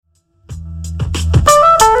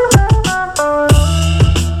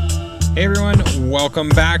welcome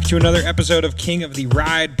back to another episode of King of the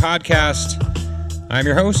Ride podcast. I'm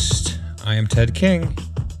your host. I am Ted King,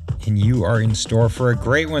 and you are in store for a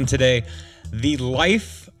great one today. The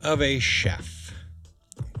life of a chef.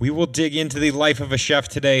 We will dig into the life of a chef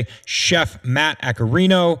today. Chef Matt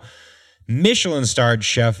Accarino, Michelin-starred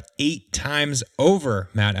chef 8 times over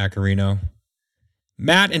Matt Accarino.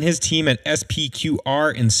 Matt and his team at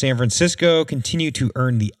SPQR in San Francisco continue to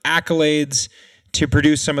earn the accolades to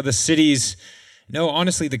produce some of the city's, no,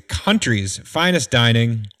 honestly, the country's finest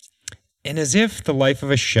dining. And as if the life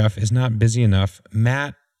of a chef is not busy enough,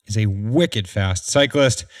 Matt is a wicked fast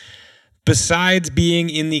cyclist. Besides being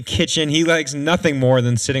in the kitchen, he likes nothing more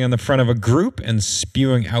than sitting on the front of a group and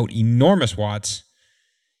spewing out enormous watts.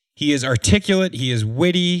 He is articulate, he is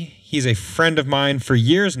witty, he's a friend of mine for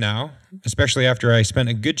years now, especially after I spent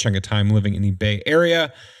a good chunk of time living in the Bay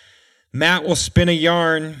Area. Matt will spin a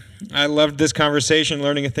yarn. I loved this conversation,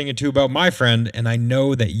 learning a thing or two about my friend, and I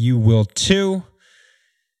know that you will too.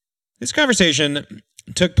 This conversation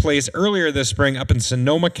took place earlier this spring up in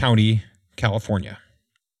Sonoma County, California.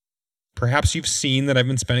 Perhaps you've seen that I've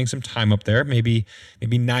been spending some time up there, maybe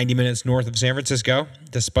 90 minutes north of San Francisco,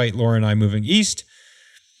 despite Laura and I moving east.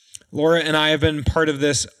 Laura and I have been part of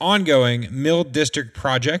this ongoing Mill District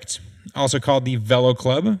project, also called the Velo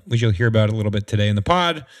Club, which you'll hear about a little bit today in the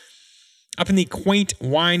pod. Up in the quaint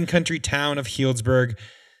wine country town of Healdsburg,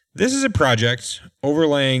 this is a project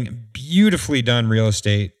overlaying beautifully done real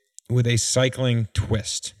estate with a cycling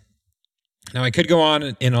twist. Now, I could go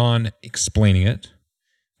on and on explaining it,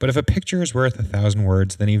 but if a picture is worth 1,000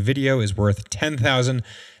 words, then a video is worth 10,000.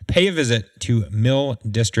 Pay a visit to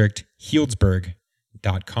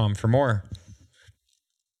milldistricthealdsburg.com for more.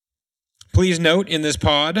 Please note in this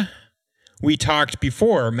pod, we talked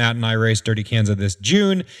before Matt and I raced Dirty Kanza this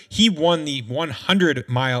June. He won the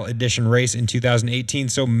 100-mile edition race in 2018,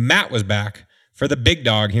 so Matt was back for the big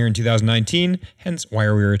dog here in 2019, hence why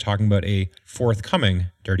we were talking about a forthcoming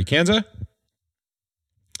Dirty Kanza.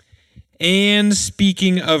 And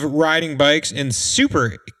speaking of riding bikes in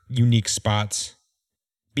super unique spots,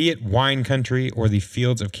 be it wine country or the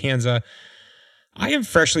fields of Kanza, I am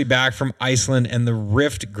freshly back from Iceland and the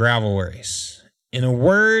Rift gravel race. In a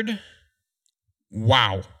word,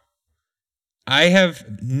 wow. I have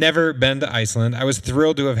never been to Iceland. I was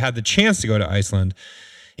thrilled to have had the chance to go to Iceland.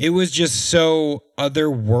 It was just so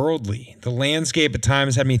otherworldly. The landscape at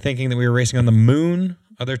times had me thinking that we were racing on the moon.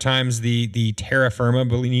 Other times the terra firma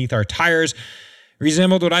beneath our tires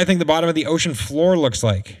resembled what I think the bottom of the ocean floor looks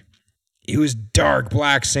like. It was dark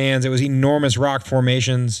black sands. It was enormous rock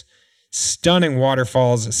formations, stunning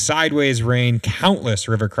waterfalls, sideways rain, countless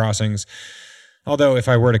river crossings. Although if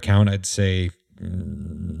I were to count, I'd say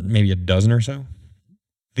maybe a dozen or so.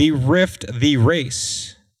 The Rift, the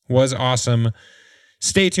race, was awesome.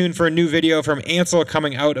 Stay tuned for a new video from Ansel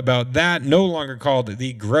coming out about that. No longer called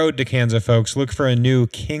the Groad to Kanza, folks. Look for a new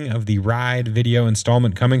King of the Ride video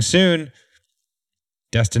installment coming soon.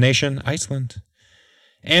 Destination, Iceland.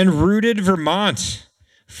 And Rooted, Vermont.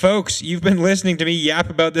 Folks, you've been listening to me yap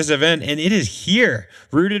about this event, and it is here.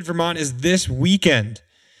 Rooted, Vermont is this weekend.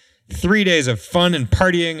 3 days of fun and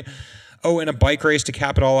partying. Oh, and a bike race to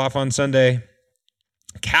cap it all off on Sunday.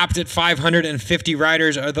 Capped at 550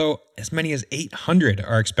 riders, although as many as 800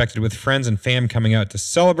 are expected, with friends and fam coming out to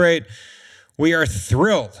celebrate. We are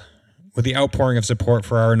thrilled with the outpouring of support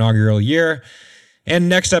for our inaugural year. And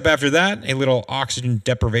next up after that, a little oxygen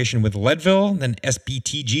deprivation with Leadville, then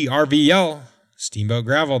SBTG RVL, Steamboat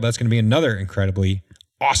Gravel. That's going to be another incredibly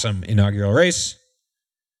awesome inaugural race.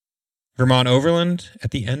 Vermont Overland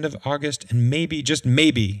at the end of August, and maybe, just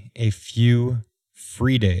maybe, a few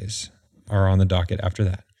free days are on the docket after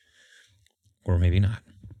that. Or maybe not.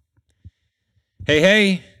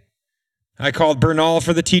 Hey, I called Bernal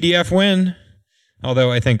for the TDF win.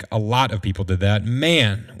 Although I think a lot of people did that.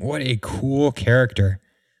 Man, what a cool character.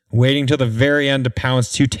 Waiting till the very end to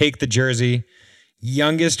pounce to take the jersey.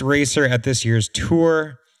 Youngest racer at this year's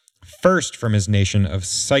tour. First from his nation of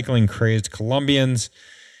cycling-crazed Colombians.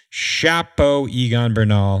 Chapeau, Egan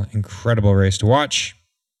Bernal. Incredible race to watch.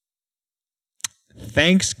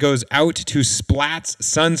 Thanks goes out to Splats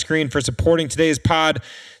Sunscreen for supporting today's pod.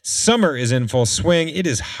 Summer is in full swing. It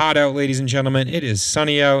is hot out, ladies and gentlemen. It is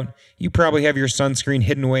sunny out. You probably have your sunscreen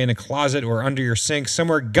hidden away in a closet or under your sink,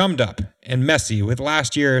 somewhere gummed up and messy with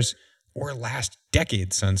last year's or last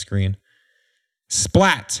decade's sunscreen.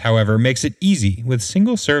 Splats, however, makes it easy with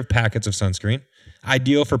single-serve packets of sunscreen.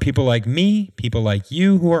 Ideal for people like me, people like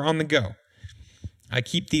you who are on the go. I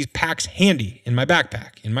keep these packs handy in my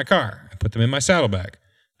backpack, in my car. I put them in my saddlebag.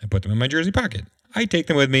 I put them in my jersey pocket. I take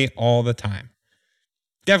them with me all the time.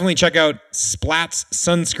 Definitely check out Splat's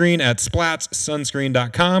Sunscreen at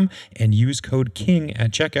splatssunscreen.com and use code KING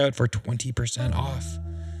at checkout for 20% off.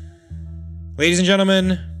 Ladies and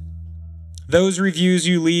gentlemen, those reviews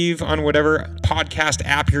you leave on whatever podcast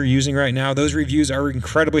app you're using right now, those reviews are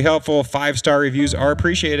incredibly helpful. 5-star reviews are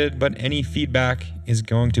appreciated, but any feedback is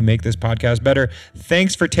going to make this podcast better.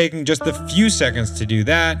 Thanks for taking just a few seconds to do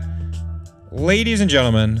that. Ladies and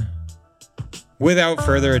gentlemen, without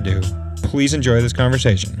further ado, please enjoy this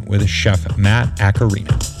conversation with Chef Matt Accarino.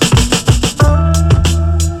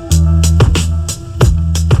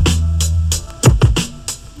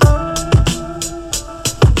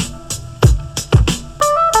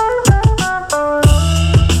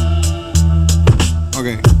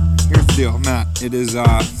 Okay, here's the deal, Matt. It is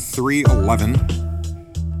 3:11.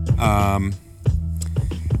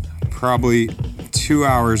 Probably 2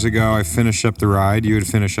 hours ago, I finished up the ride. You had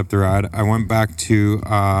finished up the ride. I went back to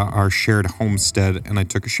our shared homestead and I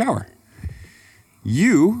took a shower.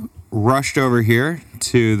 You rushed over here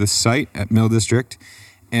to the site at Mill District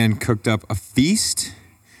and cooked up a feast.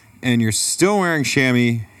 And you're still wearing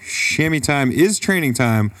chamois. Chamois time is training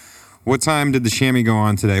time. What time did the chamois go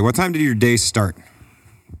on today? What time did your day start?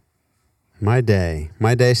 My day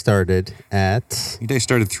started at... Your day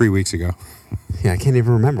started 3 weeks ago. Yeah, I can't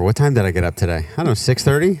even remember. What time did I get up today? I don't know,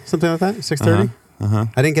 6:30? Something like that? 6:30?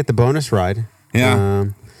 I didn't get the bonus ride. Yeah.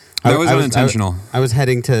 That was unintentional. I was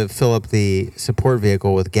heading to fill up the support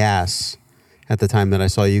vehicle with gas at the time that I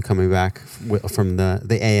saw you coming back from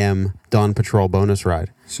the AM Dawn Patrol bonus ride.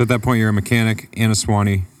 So at that point, you're a mechanic, Anna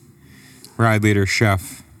Swanee, ride leader,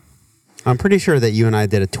 chef. I'm pretty sure that you and I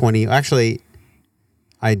did a 20... Actually,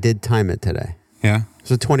 I did time it today. Yeah? It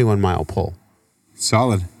was a 21-mile pull.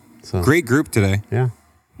 Solid. So, Great group today. Yeah.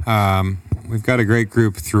 We've got a great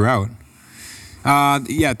group throughout.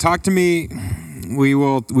 Talk to me. We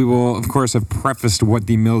will of course have prefaced what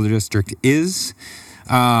the Mill District is.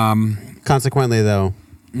 Consequently, though,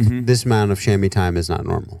 this amount of chamois time is not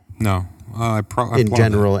normal. No. I in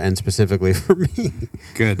general and specifically for me.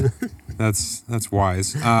 Good. That's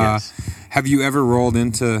wise. Yes. Have you ever rolled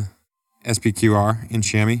into SPQR in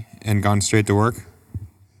chamois and gone straight to work?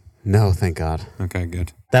 No, thank God. Okay,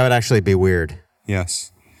 good. That would actually be weird.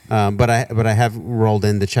 Yes. But I have rolled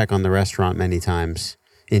in to check on the restaurant many times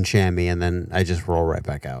in chamois, and then I just roll right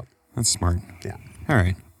back out. That's smart. Yeah. All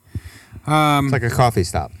right. It's like a coffee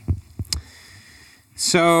stop.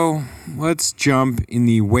 So let's jump in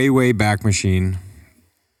the way back machine.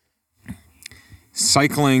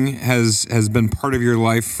 Cycling has been part of your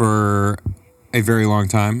life for a very long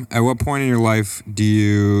time. At what point in your life do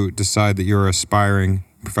you decide that you're an aspiring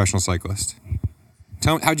professional cyclist?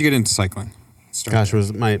 Tell me, how'd you get into cycling? Gosh, it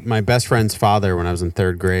was my best friend's father when I was in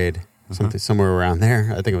third grade, somewhere around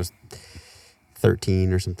there. I think it was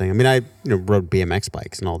 13 or something. I mean, I rode BMX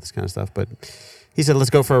bikes and all this kind of stuff, but he said, let's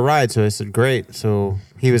go for a ride. So I said, great. So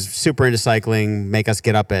he was super into cycling, make us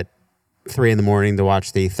get up at 3 a.m. to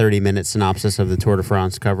watch the 30-minute synopsis of the Tour de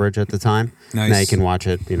France coverage at the time. Nice. Now you can watch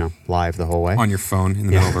it, live the whole way. On your phone in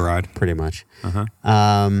the middle of a ride. Pretty much.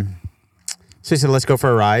 So he said, let's go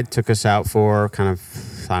for a ride. Took us out for kind of,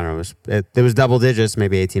 I don't know, it was double digits,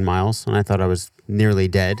 maybe 18 miles. And I thought I was nearly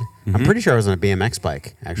dead. I'm pretty sure I was on a BMX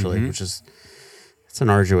bike, actually, which is, it's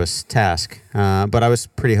an arduous task. But I was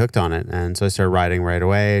pretty hooked on it. And so I started riding right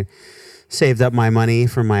away. Saved up my money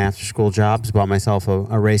from my after-school jobs, bought myself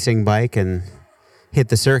a racing bike and hit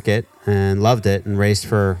the circuit and loved it and raced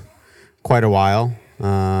for quite a while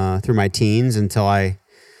through my teens until I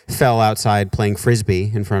fell outside playing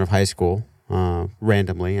Frisbee in front of high school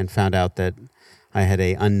randomly and found out that I had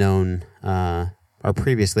a unknown, or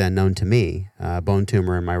previously unknown to me, bone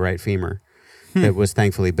tumor in my right femur. It was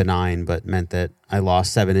thankfully benign, but meant that I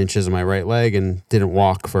lost 7 inches of my right leg and didn't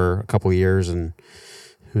walk for a couple years, and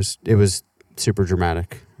it was super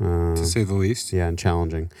dramatic, to say the least. Yeah, and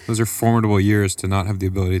challenging. Those are formidable years to not have the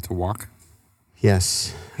ability to walk.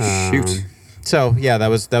 Yes. Shoot. So yeah, that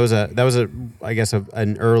was I guess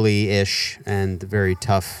an early-ish and very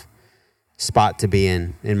tough spot to be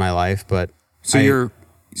in my life. But so you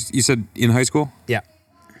said in high school? Yeah.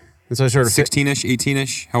 And so I sort of 16-ish,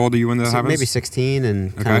 18-ish. How old are you when that happens? Maybe 16,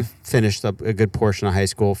 and kind of finished up a good portion of high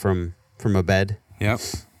school from a bed. Yep.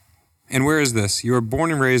 And where is this? You were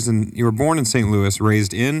born in St. Louis,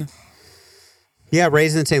 raised in? Yeah,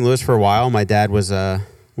 raised in St. Louis for a while. My dad was a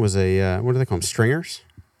what do they call them? Stringers.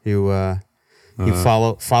 You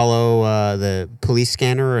follow the police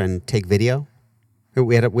scanner and take video.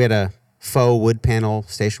 We had a faux wood panel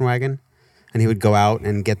station wagon, and he would go out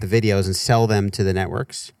and get the videos and sell them to the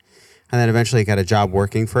networks. And then eventually he got a job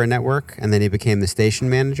working for a network, and then he became the station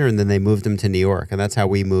manager, and then they moved him to New York. And that's how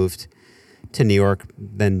we moved to New York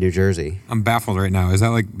than New Jersey. I'm baffled right now. Is that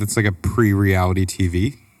like that's like a pre-reality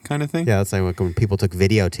TV kind of thing? Yeah, that's like when people took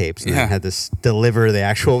videotapes and Yeah. then had to deliver the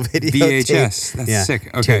actual video. VHS. That's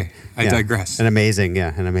sick. Okay, I digress. An amazing.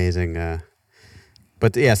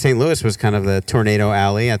 But yeah, St. Louis was kind of the tornado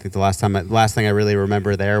alley. I think the last thing I really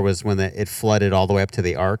remember there was when it flooded all the way up to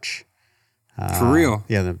the arch. For real?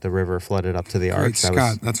 Yeah, the river flooded up to the Great arch.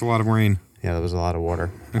 Scott. That's a lot of rain. Yeah, that was a lot of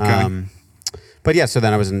water. Okay. But yeah, so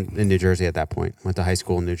then I was in New Jersey at that point. Went to high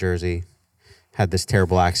school in New Jersey. Had this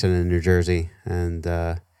terrible accident in New Jersey. And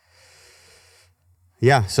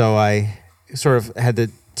so I sort of had to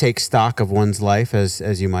take stock of one's life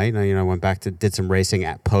as you might. I went back did some racing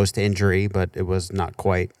at post-injury, but it was not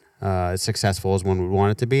quite as successful as one would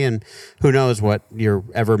want it to be. And who knows what you're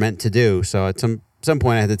ever meant to do. So at some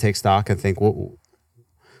point I had to take stock and think, well,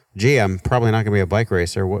 gee, I'm probably not going to be a bike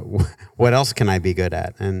racer. What else can I be good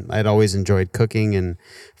at? And I'd always enjoyed cooking and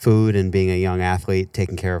food and being a young athlete,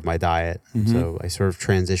 taking care of my diet. Mm-hmm. So I sort of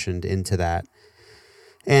transitioned into that.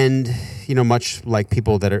 And, much like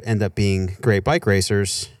people that end up being great bike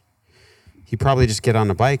racers, you probably just get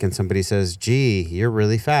on a bike and somebody says, gee, you're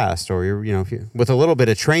really fast. Or, if you, with a little bit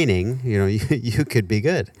of training, you could be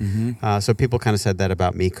good. Mm-hmm. So people kind of said that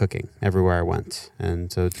about me cooking everywhere I went.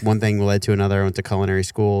 And so one thing led to another. I went to culinary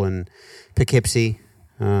school in Poughkeepsie.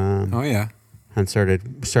 And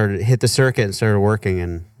started hit the circuit and started working.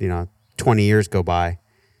 And, 20 years go by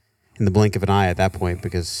in the blink of an eye at that point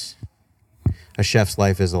because a chef's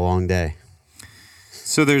life is a long day.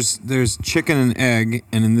 So there's chicken and egg,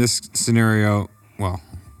 and in this scenario, well,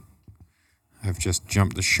 I've just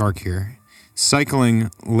jumped the shark here. Cycling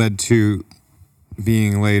led to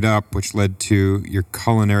being laid up, which led to your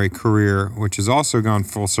culinary career, which has also gone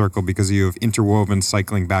full circle because you have interwoven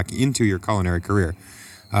cycling back into your culinary career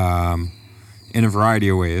in a variety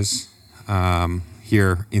of ways.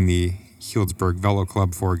 Here in the Healdsburg Velo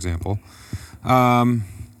Club, for example.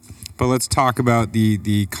 But let's talk about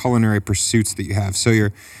the culinary pursuits that you have. So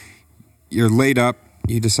you're laid up.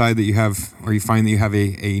 You decide that you have, or you find that you have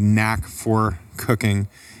a knack for cooking.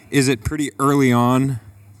 Is it pretty early on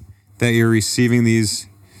that you're receiving this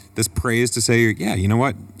praise to say, yeah, you know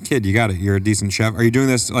what, kid, you got it. You're a decent chef. Are you doing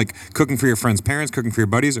this like cooking for your friends' parents, cooking for your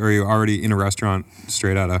buddies, or are you already in a restaurant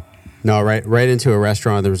straight out of? No, right into a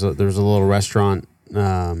restaurant. There was a little restaurant.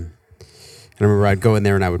 I remember I'd go in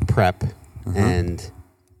there and I would prep, and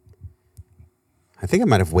I think I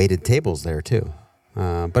might have waited tables there too.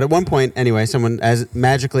 But at one point, anyway, someone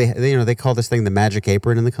they call this thing the magic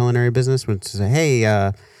apron in the culinary business, which is,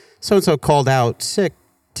 hey, so-and-so called out sick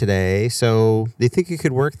today, so do you think you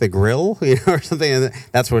could work the grill, or something? And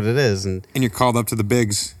that's what it is. And you're called up to the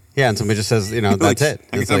bigs. Yeah, and somebody just says, that's it.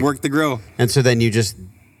 I guess I work the grill. And so then you just,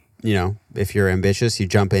 if you're ambitious, you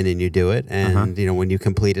jump in and you do it. And, when you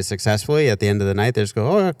complete it successfully, at the end of the night, they just go,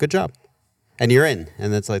 oh, good job. And you're in.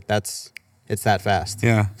 And it's that fast.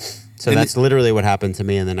 Yeah. So that's literally what happened to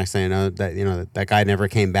me. And the next thing I know, that guy never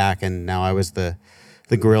came back. And now I was the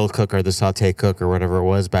grill cook or the saute cook or whatever it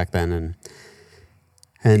was back then.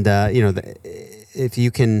 And if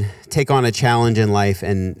you can take on a challenge in life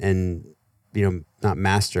and not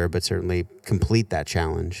master, but certainly complete that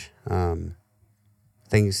challenge,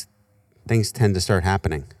 things tend to start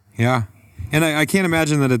happening. Yeah. And I can't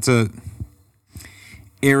imagine that it's a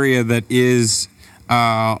area that is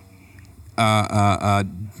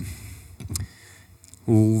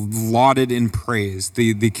lauded in praise.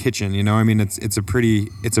 The kitchen, it's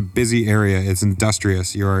a busy area. It's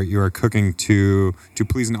industrious. You are cooking to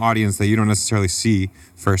please an audience that you don't necessarily see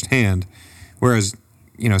firsthand. Whereas,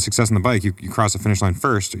 success on the bike, you cross the finish line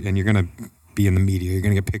first, and you're going to be in the media. You're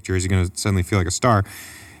going to get pictures. You're going to suddenly feel like a star.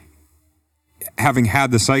 Having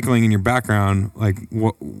had the cycling in your background, like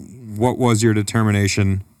what was your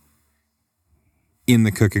determination in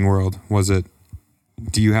the cooking world?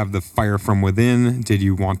 Do you have the fire from within? Did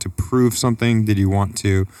you want to prove something? Did you want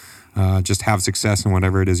to just have success in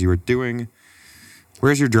whatever it is you were doing?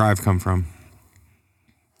 Where's your drive come from?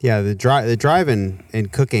 Yeah, the drive in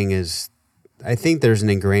cooking is, I think there's an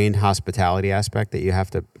ingrained hospitality aspect that you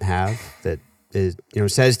have to have that is,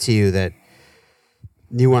 says to you that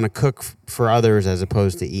you want to cook for others as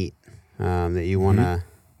opposed to eat, that you want to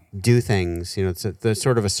do things, there's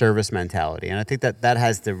sort of a service mentality. And I think that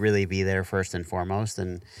has to really be there first and foremost.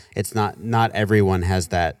 And it's not everyone has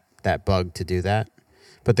that bug to do that.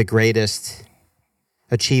 But the greatest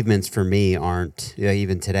achievements for me aren't,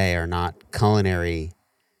 even today, are not culinary.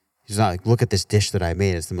 It's not like, look at this dish that I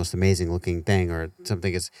made. It's the most amazing looking thing, or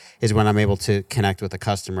something. Is when I'm able to connect with a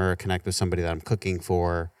customer, connect with somebody that I'm cooking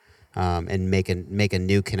for, and make a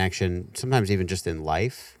new connection, sometimes even just in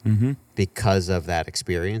life, because of that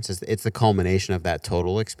experience. It's the culmination of that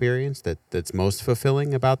total experience that's most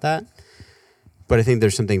fulfilling about that. But I think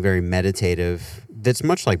there's something very meditative that's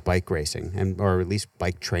much like bike racing, or at least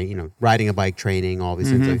riding a bike, training, all these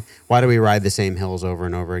things. Like, why do we ride the same hills over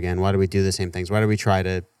and over again? Why do we do the same things? Why do we try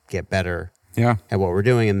to get better at what we're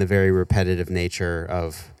doing? And the very repetitive nature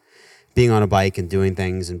of being on a bike and doing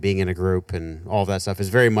things and being in a group and all of that stuff is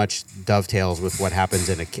very much dovetails with what happens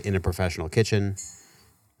in a professional kitchen,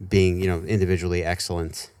 being, individually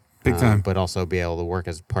excellent, big time, but also be able to work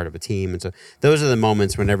as part of a team. And so those are the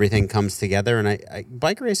moments when everything comes together. And I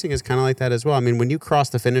bike racing is kind of like that as well. I mean, when you cross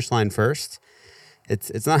the finish line first,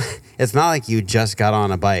 it's not like you just got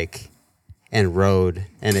on a bike and rode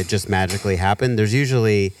and it just magically happened. There's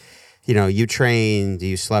usually, you trained,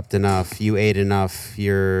 you slept enough, you ate enough,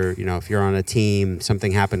 if you're on a team,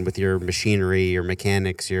 something happened with your machinery, your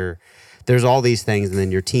mechanics, there's all these things, and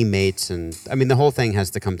then your teammates, and I mean, the whole thing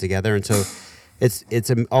has to come together. And so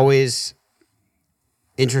it's always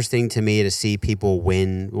interesting to me to see people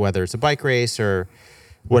win, whether it's a bike race or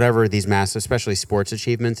whatever, these massive, especially sports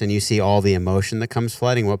achievements, and you see all the emotion that comes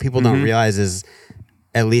flooding. What people don't realize is,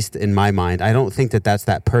 at least in my mind, I don't think that's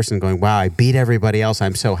that person going, wow, I beat everybody else,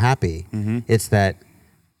 I'm so happy. It's that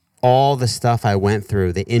all the stuff I went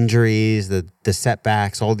through, the injuries, the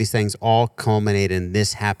setbacks, all these things all culminate in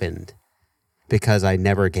this happened because I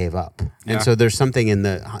never gave up. Yeah. And so there's something in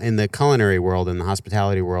the culinary world, in the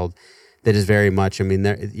hospitality world, that is very much, I mean,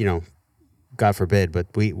 God forbid, but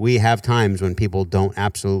we have times when people don't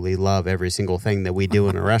absolutely love every single thing that we do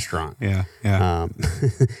in a restaurant. Yeah.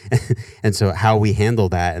 And so how we handle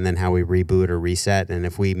that, and then how we reboot or reset, and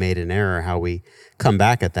if we made an error, how we come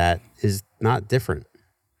back at that is not different.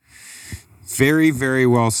 Very, very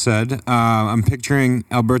well said. I'm picturing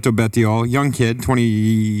Alberto Bettiol, young kid,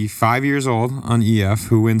 25 years old on EF,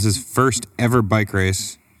 who wins his first ever bike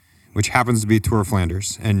race, which happens to be Tour of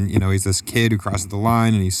Flanders. And, he's this kid who crosses the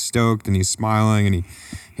line, and he's stoked, and he's smiling, and he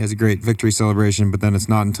has a great victory celebration, but then it's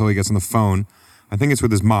not until he gets on the phone. I think it's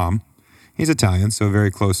with his mom. He's Italian, so a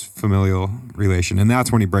very close familial relation, and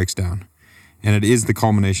that's when he breaks down. And it is the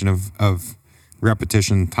culmination of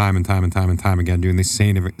repetition, time and time and time and time again, doing the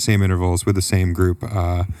same intervals with the same group.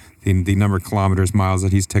 The number of kilometers, miles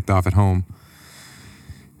that he's ticked off at home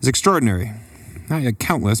is extraordinary. Not yet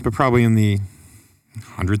countless, but probably in the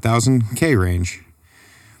 100,000 K range.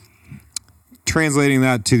 Translating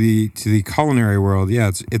that to the culinary world,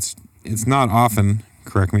 it's not often.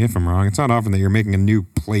 Correct me if I'm wrong. It's not often that you're making a new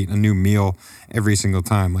plate, a new meal every single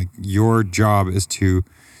time. Like, your job is to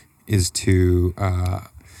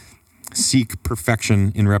seek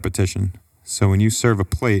perfection in repetition. So when you serve a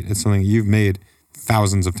plate, it's something you've made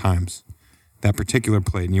thousands of times. That particular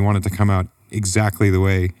plate, and you want it to come out exactly the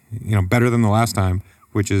way, better than the last time,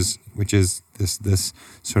 which is this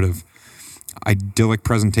sort of idyllic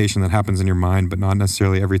presentation that happens in your mind, but not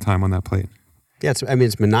necessarily every time on that plate. Yeah,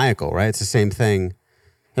 it's maniacal, right? It's the same thing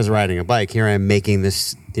as riding a bike. Here I am making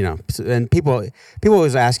this, and people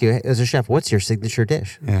always ask you, as a chef, what's your signature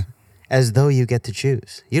dish? Yeah. As though you get to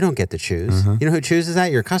choose. You don't get to choose. You know who chooses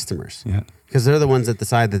that? Your customers. Yeah. Because they're the ones that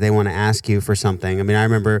decide that they want to ask you for something. I mean, I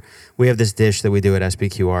remember we have this dish that we do at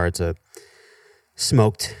SBQR. It's a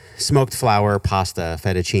smoked flour pasta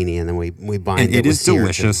fettuccine, and then we bind it. It is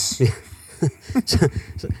delicious.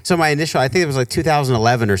 So my initial, I think it was like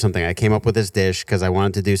 2011 or something, I came up with this dish because I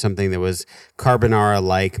wanted to do something that was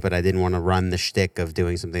carbonara-like, but I didn't want to run the shtick of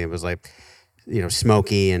doing something that was like,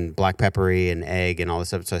 smoky and black peppery and egg and all this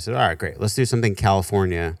stuff. So I said, all right, great. Let's do something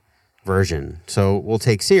California version. So we'll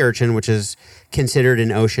take sea urchin, which is considered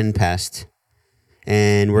an ocean pest,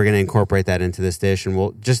 and we're going to incorporate that into this dish. And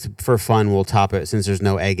we'll, just for fun, we'll top it, since there's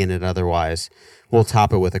no egg in it otherwise, we'll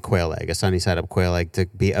top it with a quail egg, a sunny side up quail egg, to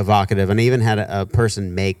be evocative. And I even had a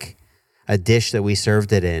person make a dish that we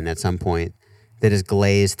served it in at some point that is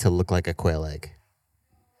glazed to look like a quail egg.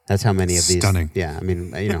 That's how many of these. Stunning. Yeah, I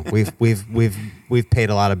mean, we've paid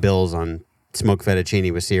a lot of bills on smoked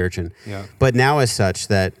fettuccine with sea urchin. Yeah. But now is such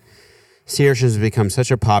that sea urchin has become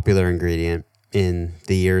such a popular ingredient in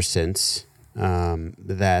the years since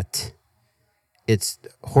that it's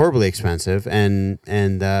horribly expensive and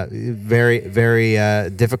very, very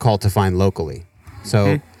difficult to find locally.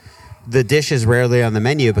 So the dish is rarely on the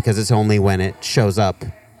menu because it's only when it shows up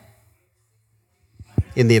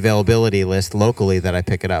in the availability list locally that I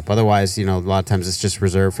pick it up. Otherwise, a lot of times it's just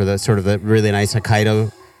reserved for the sort of the really nice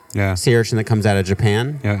Hokkaido sea urchin that comes out of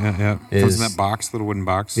Japan. Yeah. Comes in that box, little wooden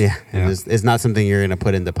box. Yeah. It's not something you're going to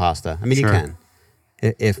put into pasta. I mean, Sure. you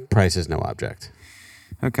can, if price is no object.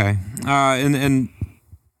 Okay. And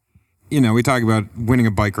we talk about winning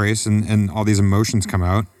a bike race and all these emotions come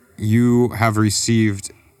out. You have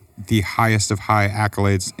received the highest of high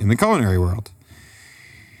accolades in the culinary world.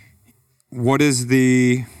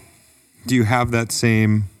 Do you have that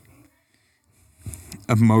same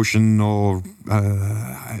emotional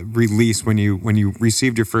release when you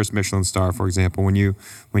received your first Michelin star, for example, when you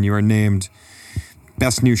are named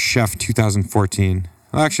Best New Chef 2014?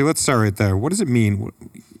 Well, actually, let's start right there. What does it mean?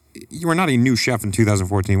 You are not a new chef in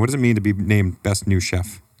 2014. What does it mean to be named Best New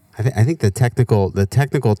Chef? I think the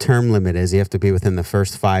technical term limit is you have to be within the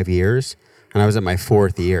first 5 years, and I was at my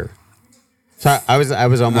 4th year, so I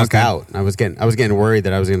was almost out. I was getting worried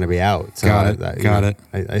that I was going to be out. So Got it.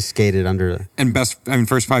 I skated under. And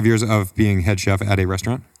first 5 years of being head chef at a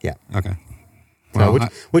restaurant. Yeah. Okay. Well,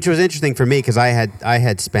 which was interesting for me because I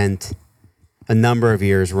had spent a number of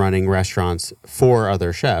years running restaurants for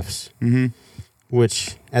other chefs,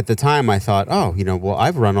 which at the time I thought, well,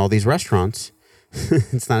 I've run all these restaurants.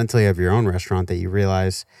 It's not until you have your own restaurant that you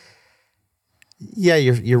realize,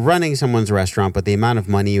 you're running someone's restaurant, but the amount of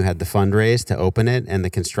money you had to fundraise to open it, and the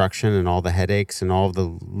construction, and all the headaches, and all of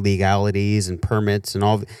the legalities and permits, and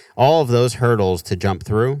all of those hurdles to jump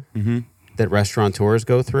through that restaurateurs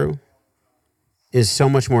go through, is so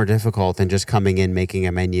much more difficult than just coming in, making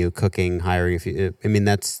a menu, cooking, hiring.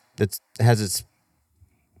 That's has its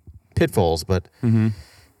pitfalls, but.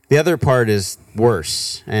 The other part is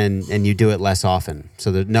worse, and you do it less often,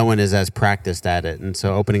 so that no one is as practiced at it, and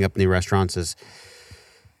so opening up new restaurants is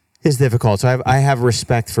difficult. So I have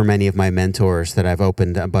respect for many of my mentors that I've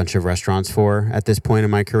opened a bunch of restaurants for at this point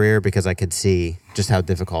in my career, because I could see just how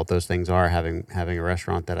difficult those things are, having a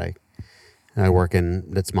restaurant that I work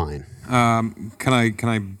in that's mine. Can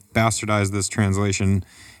I bastardize this translation?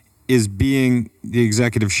 Is being the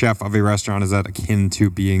executive chef of a restaurant, is that akin to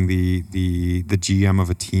being the GM of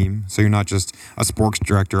a team? So you're not just a sports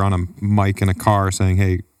director on a mic in a car saying,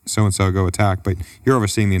 hey, so-and-so, go attack, but you're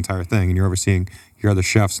overseeing the entire thing, and you're overseeing your other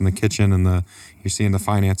chefs in the kitchen, and you're seeing the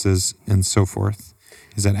finances and so forth.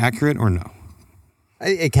 Is that accurate or no?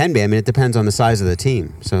 It can be. It depends on the size of the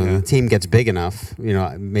team. So the team gets big enough,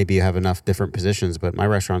 maybe you have enough different positions, but my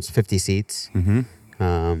restaurant's 50 seats.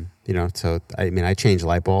 So I change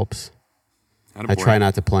light bulbs. I try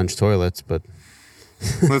not to plunge toilets, but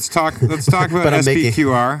let's talk about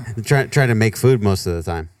SBQR. Trying to make food most of the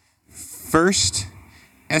time. First,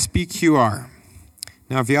 SBQR.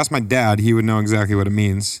 Now, if you ask my dad, he would know exactly what it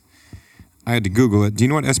means. I had to Google it. Do you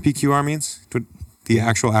know what SBQR means? The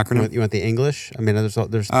actual acronym? You want the English?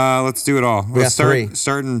 There's. Let's do it all. Let's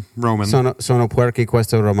start in Roman. Sono puerchi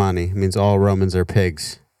questo romani. It means all Romans are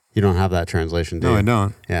pigs. You don't have that translation, do you? No, I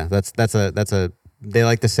don't. Yeah, that's a. They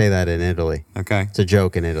like to say that in Italy. Okay. It's a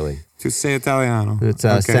joke in Italy. Tu sei Italiano. It's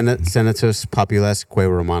Senatus Populis Que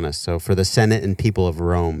Romanus. So for the Senate and people of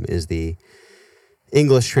Rome is the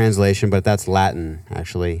English translation, but that's Latin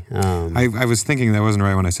actually. I was thinking that wasn't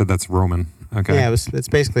right when I said that's Roman. Okay. Yeah, it was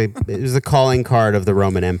the calling card of the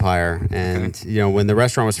Roman Empire, and when the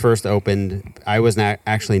restaurant was first opened, I was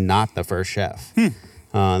actually not the first chef.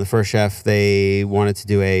 The first chef, they wanted to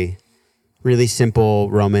do a really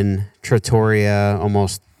simple Roman trattoria,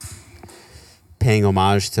 almost paying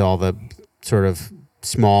homage to all the sort of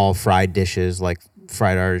small fried dishes like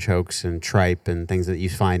fried artichokes and tripe and things that you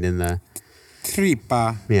find in the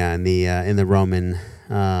tripa. Yeah, in the Roman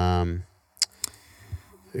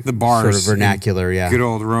the bars sort of vernacular. Yeah, good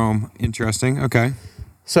old Rome. Interesting. Okay.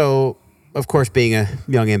 So, of course, being a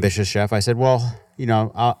young, ambitious chef, I said, well,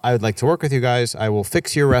 I would like to work with you guys. I will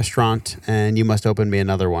fix your restaurant, and you must open me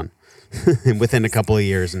another one within a couple of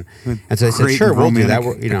years. And so they said, sure, we'll do that.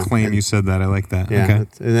 Claim you said that. I like that. Yeah.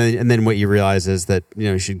 Okay. And then what you realize is that,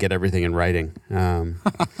 you should get everything in writing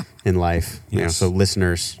in life. Yes. So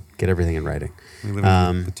listeners, get everything in writing. We live in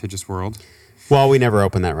a litigious world. Well, we never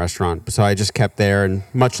opened that restaurant. So I just kept there. And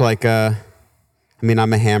much like, I'm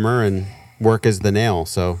a hammer and work is the nail.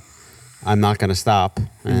 So I'm not going to stop.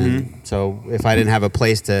 And so if I didn't have a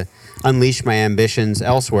place to unleash my ambitions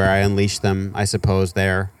elsewhere, I unleashed them, I suppose,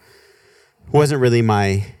 there. It wasn't really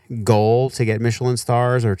my goal to get Michelin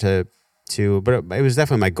stars but it was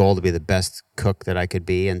definitely my goal to be the best cook that I could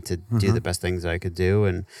be and to do the best things that I could do.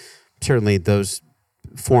 And certainly those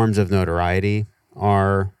forms of notoriety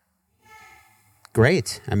are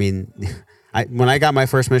great. When I got my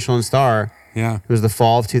first Michelin star, it was the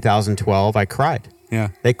fall of 2012, I cried. Yeah.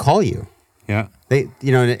 They call you. Yeah. They,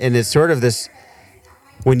 and it's sort of this,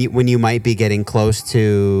 when you might be getting close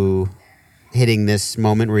to hitting this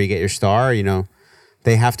moment where you get your star,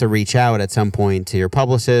 they have to reach out at some point to your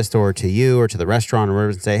publicist or to you or to the restaurant or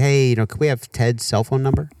whatever and say, hey, could we have Ted's cell phone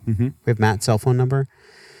number? We have Matt's cell phone number?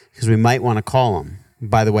 Because we might want to call him.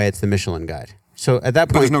 by the way, it's the Michelin Guide. So at that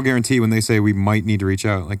But point, there's no guarantee when they say we might need to reach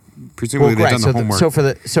out. Like presumably they've done the homework.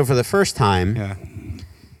 so for the first time, yeah.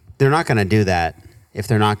 they're not going to do that if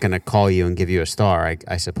they're not going to call you and give you a star,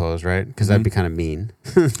 I suppose, right? Because that'd be kind of mean.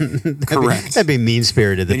 Correct. That'd be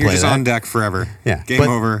mean-spirited to And you're play just that. on deck forever. Yeah. Game But-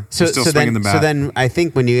 over. You're still swinging the bat. So then I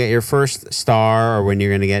think when you get your first star or when you're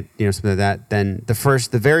going to get, something like that, then the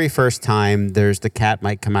very first time the cat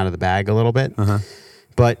might come out of the bag a little bit,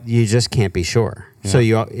 but you just can't be sure. So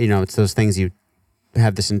it's those things you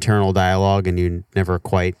have this internal dialogue and you never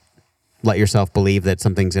quite let yourself believe that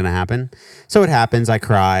something's going to happen. So it happens. I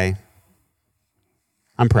cry.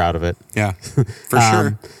 I'm proud of it. Yeah, for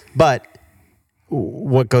sure. But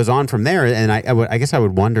what goes on from there, and I guess I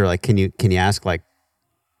would wonder, like, can you ask like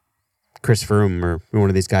Chris Froome or one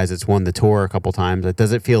of these guys that's won the tour a couple times? Like,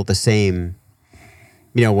 does it feel the same?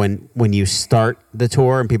 When you start the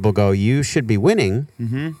tour and people go, you should be winning,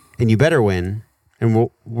 and you better win, and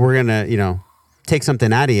we're gonna take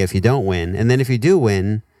something out of you if you don't win, and then if you do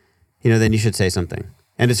win, then you should say something,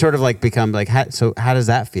 and it's sort of like become like, how does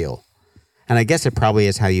that feel? And I guess it probably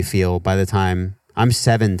is how you feel by the time I'm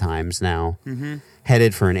 7 times now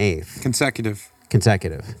headed for an 8th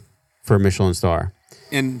consecutive for a Michelin star.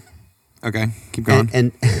 And okay, keep going.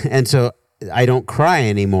 And so I don't cry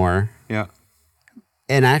anymore. Yeah.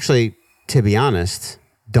 And actually, to be honest,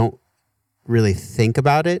 don't really think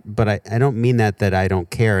about it. But I don't mean that I don't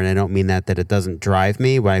care, and I don't mean that it doesn't drive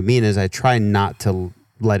me. What I mean is I try not to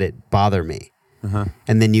let it bother me.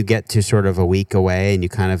 And then you get to sort of a week away and you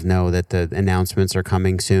kind of know that the announcements are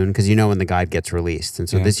coming soon because when the guide gets released. And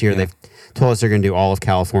so this year they've told us they're going to do all of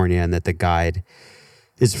California and that the guide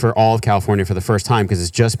is for all of California for the first time because it's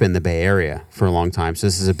just been the Bay Area for a long time. So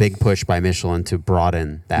this is a big push by Michelin to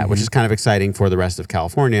broaden that, which is kind of exciting for the rest of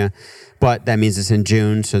California. But that means it's in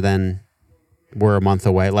June. So then we're a month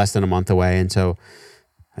away, less than a month away. And so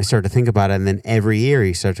I started to think about it, and then every year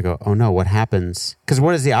you start to go, oh no, what happens? Because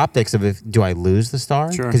what is the optics of do I lose the star?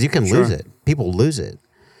 Sure, Because you can lose it. People lose it.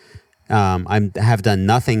 I have done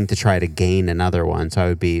nothing to try to gain another one, so I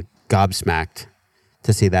would be gobsmacked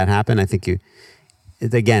to see that happen. I think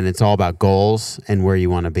it's all about goals and where you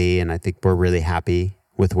want to be, and I think we're really happy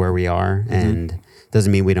with where we are, and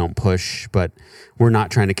doesn't mean we don't push, but we're not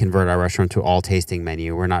trying to convert our restaurant to all tasting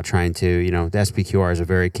menu. We're not trying to, the SPQR is a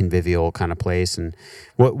very convivial kind of place. And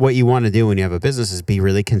what you want to do when you have a business is be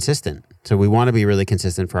really consistent. So we want to be really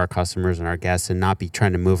consistent for our customers and our guests and not be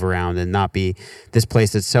trying to move around and not be this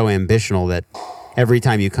place that's so ambitional that every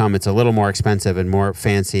time you come, it's a little more expensive and more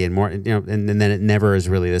fancy and more, and then it never is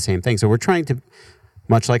really the same thing. So we're trying to,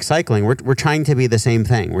 much like cycling, we're trying to be the same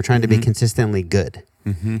thing. We're trying to be consistently good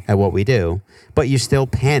at what we do, but you still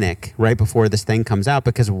panic right before this thing comes out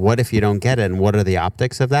because what if you don't get it and what are the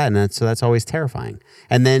optics of that? And that's always terrifying.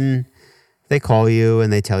 And then they call you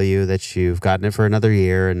and they tell you that you've gotten it for another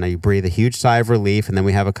year and you breathe a huge sigh of relief and then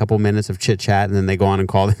we have a couple minutes of chit chat and then they go on and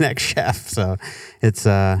call the next chef. So it's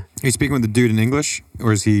Are you speaking with the dude in English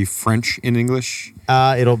or is he French in English?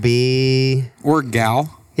 It'll be Or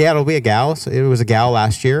gal? Yeah, it'll be a gal. So it was a gal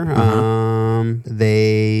last year.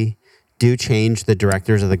 They do change the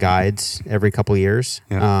directors of the guides every couple of years.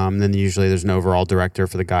 Yeah. Then usually there's an overall director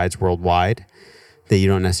for the guides worldwide that you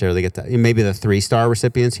don't necessarily get that. Maybe the 3-star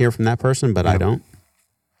recipients hear from that person, but I don't.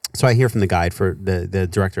 So I hear from the guide for the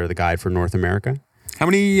director of the guide for North America. How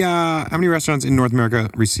many restaurants in North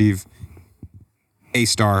America receive a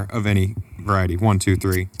star of any variety? 1, 2,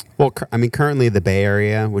 3. Well, currently the Bay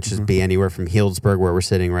Area, which is be anywhere from Healdsburg, where we're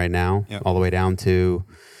sitting right now, all the way down to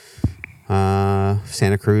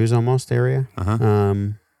Santa Cruz almost area.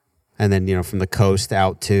 And then, from the coast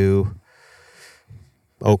out to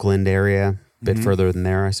Oakland area, a bit further than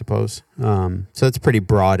there, I suppose. So it's a pretty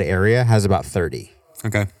broad area, has about 30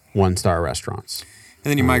 Okay. 1-star restaurants. And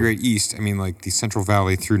then you migrate east. I mean, like the Central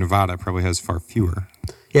Valley through Nevada probably has far fewer.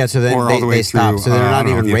 Yeah, so then Or all the way they stop. through, So they're I not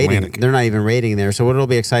don't know, even the rating. Atlantic. They're not even rating there. So what'll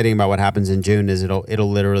be exciting about what happens in June is it'll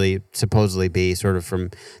literally supposedly be sort of from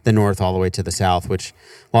the north all the way to the south. Which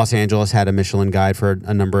Los Angeles had a Michelin guide for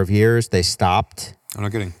a number of years. They stopped, I'm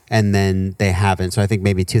not kidding. and then they haven't. So I think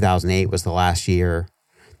maybe 2008 was the last year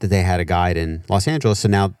that they had a guide in Los Angeles. So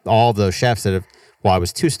now all of those chefs that have, I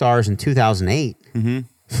was 2 stars in 2008,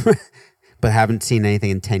 but haven't seen anything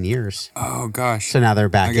in 10 years. Oh gosh. So now they're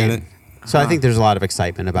back I get in. it. So I think there's a lot of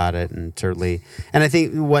excitement about it, and certainly, and I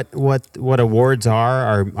think what awards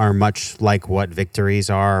are much like what victories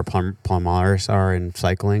are, or palmares are in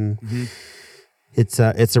cycling. It's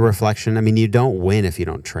a reflection. I mean, you don't win if you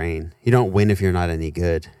don't train. You don't win if you're not any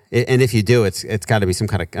good. And if you do, it's got to be some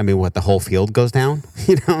kind of. I mean, what, the whole field goes down,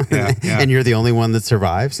 Yeah. and you're the only one that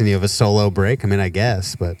survives, and you have a solo break. I mean, I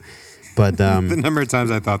guess, but But The number of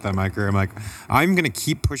times I thought that in my career, I'm like, I'm going to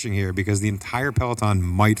keep pushing here because the entire peloton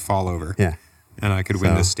might fall over. yeah, And I could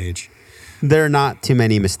win So- this stage. there are not too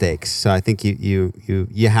many mistakes. So I think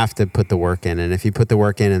you have to put the work in, and if you put the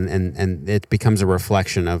work in, and it becomes a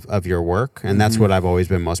reflection of your work, and that's what I've always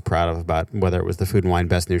been most proud of about whether it was the Food and Wine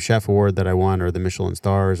Best New Chef Award that I won, or the Michelin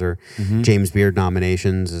Stars, or James Beard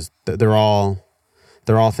nominations. Is they're all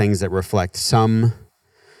things that reflect some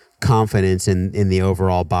confidence in the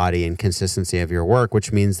overall body and consistency of your work,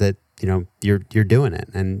 which means that you're doing it.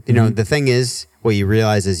 And the thing is, what you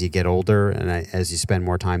realize as you get older and as you spend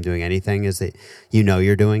more time doing anything is that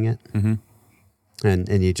you're doing it,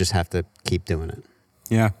 and you just have to keep doing it.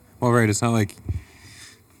 Yeah. Well, right. It's not like,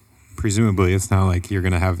 presumably, it's not like you're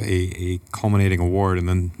going to have a culminating award and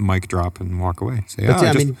then mic drop and walk away. Say, But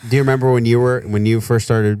I mean, do you remember when you first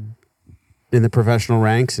started in the professional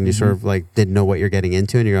ranks and you sort of like didn't know what you're getting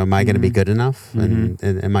into, and you go, am I going to be good enough, and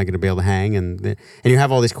am I going to be able to hang, and you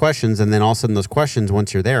have all these questions, and then all of a sudden those questions,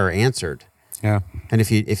 once you're there, are answered. Yeah. And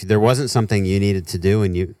if there wasn't something you needed to do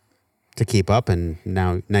and to keep up, and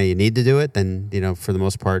now you need to do it, then for the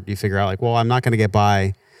most part you figure out like, well, I'm not going to get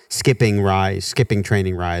by skipping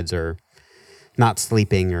training rides, or not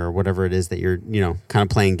sleeping, or whatever it is that you're kind of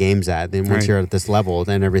playing games at. Then once Right. you're at this level,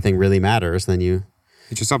 then everything really matters. Then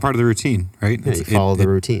It's just all part of the routine, right? you follow the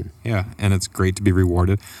routine. Yeah, and it's great to be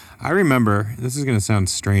rewarded. I remember, this is going to sound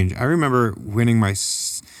strange, I remember winning my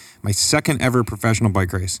second ever professional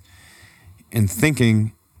bike race and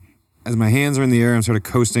thinking, as my hands are in the air, I'm sort of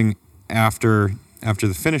coasting after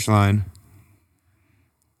the finish line,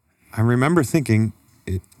 I remember thinking,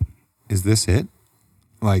 is this it?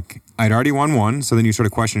 Like, I'd already won one, so then you sort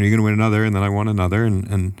of question, are you going to win another? And then I won another, and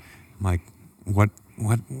I'm like, what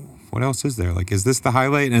else is there? Like, is this the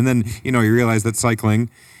highlight? And then, you realize that cycling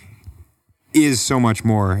is so much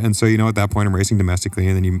more. And so, at that point I'm racing domestically,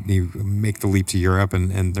 and then you make the leap to Europe,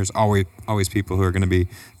 and there's always people who are going to be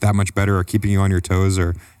that much better, or keeping you on your toes,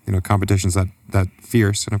 or, competitions that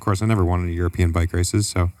fierce. And of course I never won any European bike races.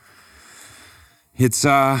 So it's,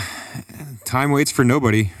 time waits for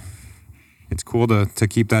nobody. It's cool to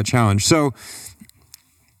keep that challenge. So,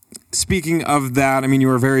 speaking of that, I mean,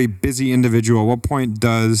 you're a very busy individual. At what point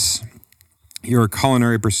does your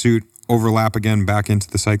culinary pursuit overlap again back into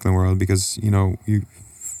the cycling world? Because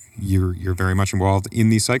you're very much involved in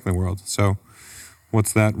the cycling world. So,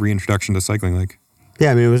 what's that reintroduction to cycling like?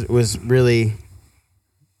 Yeah, I mean, it was really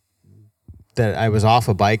that I was off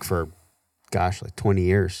a bike for, like 20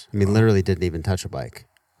 years. I mean, literally didn't even touch a bike.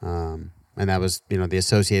 And that was, the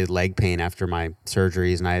associated leg pain after my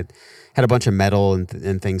surgeries. And I had a bunch of metal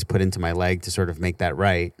and things put into my leg to sort of make that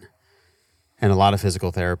right. And a lot of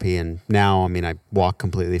physical therapy. And now, I mean, I walk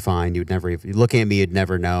completely fine. Looking at me, you'd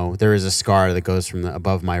never know. There is a scar that goes from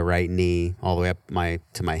above my right knee all the way up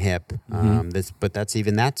to my hip. But that's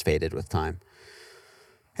faded with time.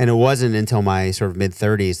 And it wasn't until my sort of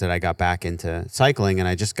mid-30s that I got back into cycling, and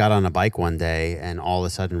I just got on a bike one day and all of a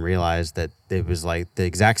sudden realized that it was like the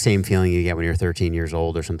exact same feeling you get when you're 13 years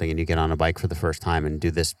old or something, and you get on a bike for the first time and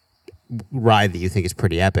do this ride that you think is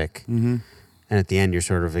pretty epic. And at the end, you're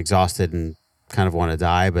sort of exhausted and kind of want to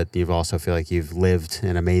die, but you also feel like you've lived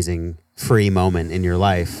an amazing free moment in your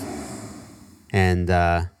life. And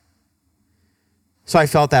so I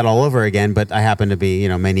felt that all over again, but I happened to be,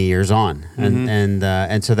 many years on,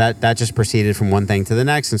 and so that just proceeded from one thing to the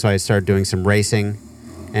next, and so I started doing some racing,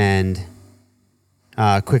 and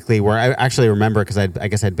quickly, where I actually remember because I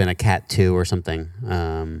guess I'd been a Cat 2 or something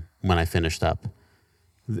when I finished up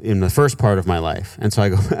in the first part of my life, and so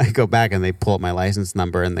I go back and they pull up my license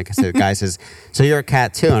number, and the guy says, "So you're a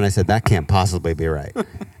Cat 2?" And I said, "That can't possibly be right."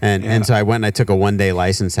 And so I went and I took a 1-day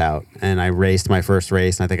license out, and I raced my first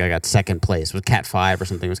race, and I think I got second place. It was Cat 5 or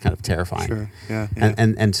something. It was kind of terrifying. Sure. Yeah.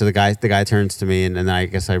 And so the guy turns to me, and then I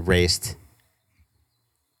guess I raced.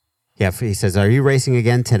 Yeah, he says, "Are you racing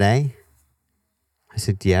again today?" I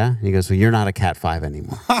said, "Yeah." And he goes, "Well, you're not a Cat 5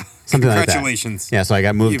 anymore." Something like that. Congratulations. Yeah, so I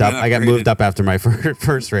got moved You've up. been I got upgraded. moved up after my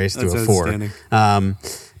first race to That's a 4. outstanding.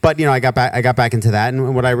 But I got back into that,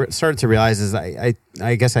 and what I started to realize is I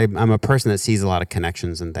guess I'm a person that sees a lot of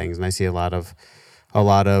connections and things, and I see a lot of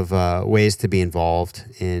ways to be involved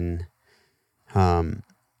in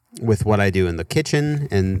with what I do in the kitchen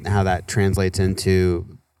and how that translates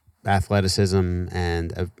into athleticism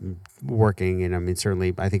and working. And I mean,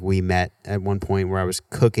 certainly, I think we met at one point where I was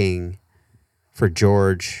cooking for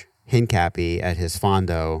George Hincapie at his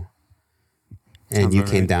Fondo, and Sounds you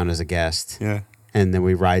about came right. down as a guest. Yeah. And then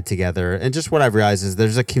we ride together. And just what I've realized is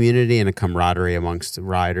there's a community and a camaraderie amongst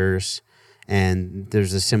riders. And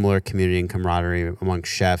there's a similar community and camaraderie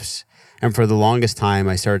amongst chefs. And for the longest time,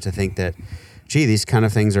 I started to think that gee, these kind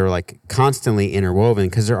of things are like constantly interwoven,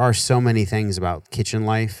 because there are so many things about kitchen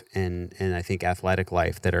life and I think athletic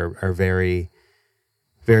life that are very,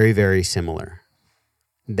 very, very similar.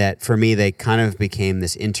 That for me, they kind of became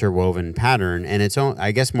this interwoven pattern. And it's,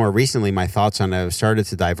 I guess more recently, my thoughts on it have started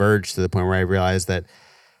to diverge to the point where I realized that,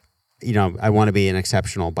 I want to be an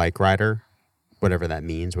exceptional bike rider, whatever that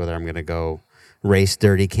means, whether I'm going to go race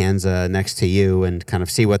Dirty Kanza next to you and kind of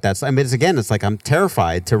see what that's like. I mean, it's like I'm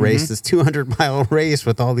terrified to race this 200-mile race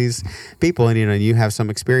with all these people, and you have some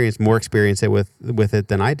experience, more experience with it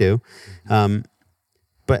than I do.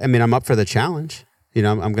 But I mean, I'm up for the challenge.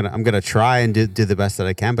 I'm gonna try and do the best that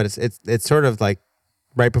I can. But it's sort of like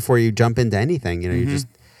right before you jump into anything, you're just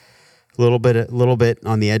a little bit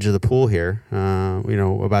on the edge of the pool here,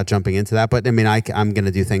 about jumping into that. But I mean, I'm going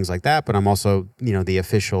to do things like that, but I'm also, the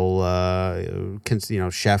official,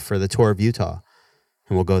 chef for the Tour of Utah,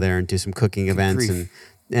 and we'll go there and do some cooking events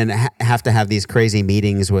and have to have these crazy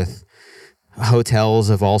meetings with hotels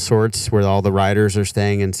of all sorts where all the riders are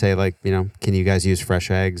staying and say like, can you guys use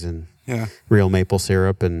fresh eggs and real maple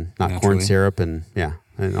syrup and not corn syrup and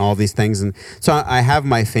all these things. And so I have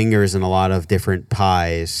my fingers in a lot of different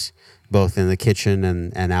pies, both in the kitchen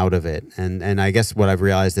and out of it. And I guess what I've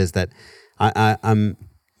realized is that I'm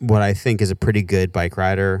what I think is a pretty good bike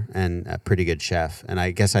rider and a pretty good chef. And I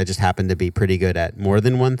guess I just happen to be pretty good at more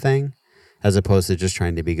than one thing, as opposed to just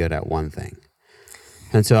trying to be good at one thing.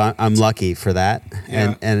 And so I'm lucky for that.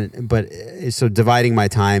 Yeah. But so dividing my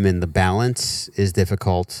time in the balance is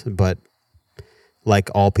difficult, but like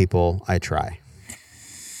all people, I try.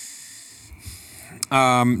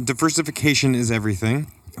 Diversification is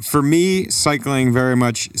everything. For me, cycling very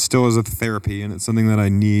much still is a therapy, and it's something that I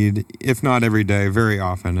need, if not every day, very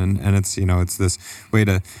often. And it's, it's this way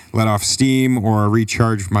to let off steam or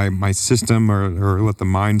recharge my system or let the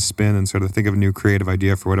mind spin and sort of think of a new creative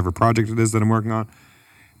idea for whatever project it is that I'm working on.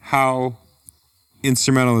 How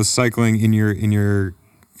instrumental is cycling in your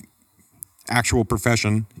actual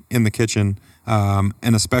profession in the kitchen,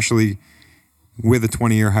 and especially with a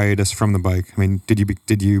 20-year hiatus from the bike? I mean,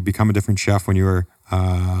 did you become a different chef when you were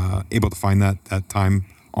able to find that time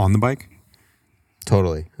on the bike?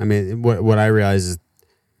 Totally. I mean, what I realize is,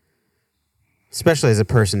 especially as a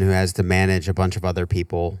person who has to manage a bunch of other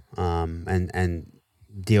people, and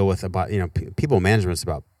deal with people management's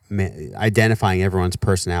about identifying everyone's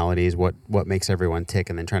personalities, what makes everyone tick,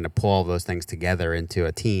 and then trying to pull all those things together into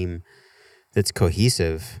a team that's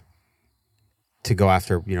cohesive to go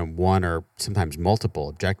after one or sometimes multiple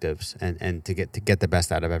objectives and to get the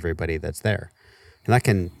best out of everybody that's there. And that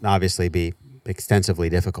can obviously be extensively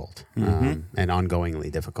difficult, and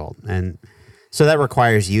ongoingly difficult. And so that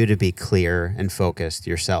requires you to be clear and focused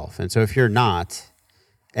yourself. And so if you're not,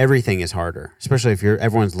 everything is harder, especially if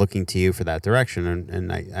everyone's looking to you for that direction.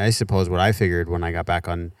 And I suppose what I figured when I got back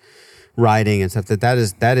on riding and stuff,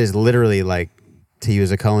 that is literally, like, to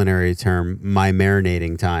use a culinary term, my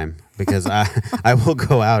marinating time, because I will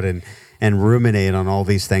go out and ruminate on all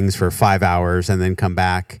these things for 5 hours and then come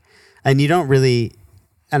back. And you don't really,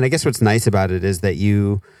 and I guess what's nice about it is that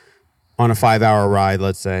you, on a 5-hour ride,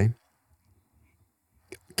 let's say,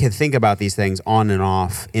 can think about these things on and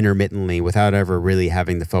off intermittently without ever really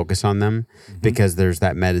having to focus on them, because there's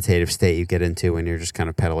that meditative state you get into when you're just kind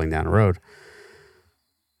of pedaling down a road.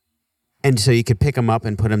 And so you could pick them up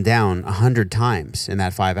and put them down 100 times in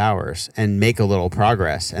that 5 hours and make a little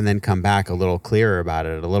progress, and then come back a little clearer about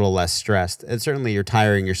it, a little less stressed. And certainly you're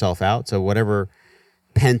tiring yourself out. So whatever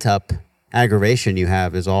pent up aggravation you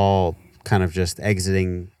have is all kind of just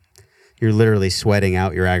exiting. You're literally sweating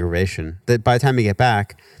out your aggravation. That by the time you get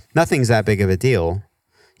back, nothing's that big of a deal.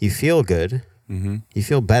 You feel good. You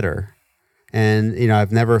feel better. And,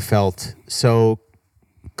 I've never felt so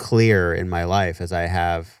clear in my life as I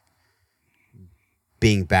have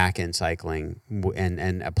being back in cycling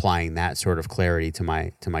and applying that sort of clarity to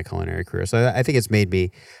my culinary career. So I think it's made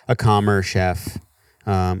me a calmer chef,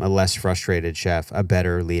 a less frustrated chef, a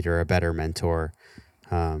better leader, a better mentor.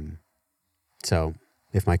 So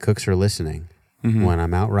if my cooks are listening, when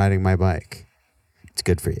I'm out riding my bike, it's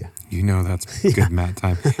good for you. That's good mat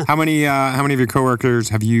time. How many of your coworkers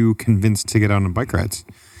have you convinced to get on bike rides?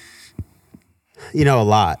 A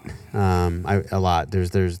lot. A lot.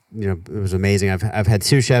 There's it was amazing. I've had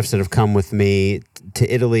sous chefs that have come with me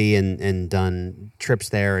to Italy and done trips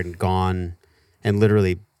there and gone and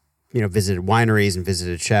literally, visited wineries and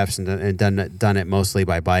visited chefs and done it mostly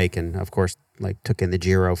by bike, and of course, like, took in the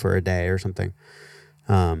Giro for a day or something.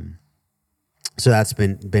 So that's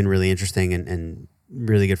been really interesting and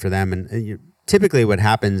really good for them. And typically what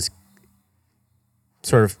happens,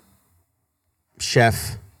 sort of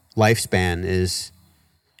chef lifespan, is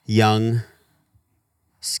young,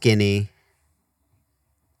 skinny,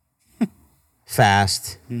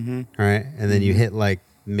 fast, right? And then you hit like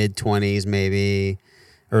mid-20s maybe,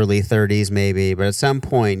 early 30s maybe, but at some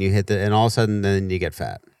point you hit and all of a sudden then you get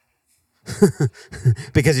fat.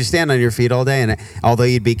 Because you stand on your feet all day, and although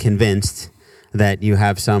you'd be convinced that you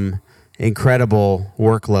have some incredible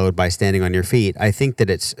workload by standing on your feet, I think that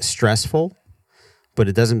it's stressful, but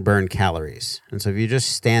it doesn't burn calories. And so if you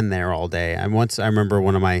just stand there all day, I remember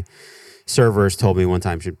one of my servers told me one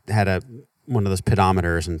time she had one of those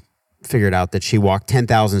pedometers and figured out that she walked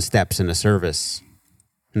 10,000 steps in a service.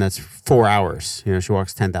 And that's 4 hours. She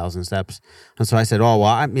walks 10,000 steps. And so I said, oh, well,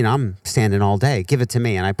 I'm standing all day. Give it to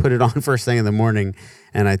me. And I put it on first thing in the morning,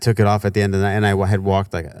 and I took it off at the end of the night. And I had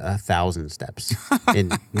walked like 1,000 steps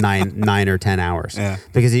in nine or 10 hours. Yeah.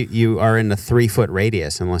 Because you are in a 3-foot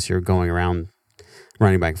radius unless you're going around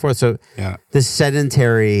running back and forth. So this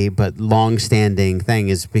sedentary but long-standing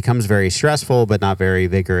thing becomes very stressful but not very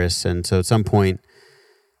vigorous. And so at some point,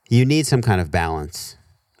 you need some kind of balance.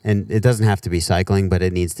 And it doesn't have to be cycling, but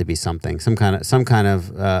it needs to be something, some kind of,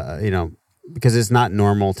 because it's not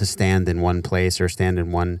normal to stand in one place or stand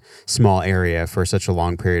in one small area for such a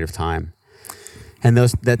long period of time. And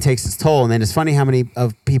that takes its toll. And then it's funny how many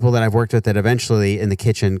of people that I've worked with that eventually in the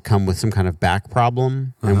kitchen come with some kind of back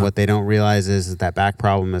problem. And what they don't realize is that back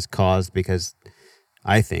problem is caused because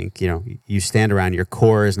I think, you stand around, your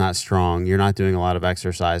core is not strong, you're not doing a lot of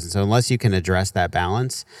exercise. And so unless you can address that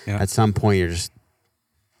balance, at some point you're just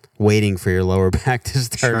waiting for your lower back to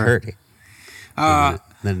start hurting. Then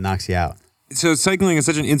it knocks you out. So cycling is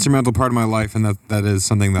such an instrumental part of my life, and that is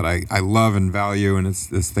something that I love and value, and it's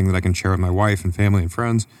this thing that I can share with my wife and family and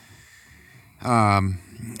friends. I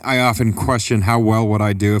often question how well would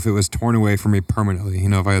I do if it was torn away from me permanently.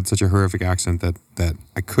 If I had such a horrific accident that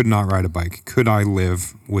I could not ride a bike, could I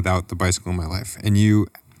live without the bicycle in my life? And you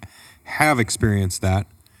have experienced that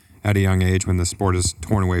at a young age when the sport is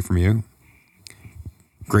torn away from you.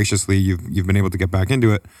 Graciously, you've been able to get back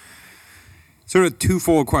into it. Sort of a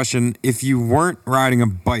twofold question. If you weren't riding a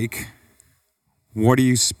bike, what do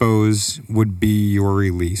you suppose would be your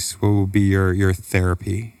release? What would be your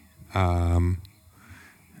therapy? I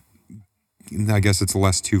guess it's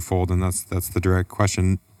less twofold, and that's the direct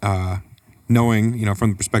question. Knowing,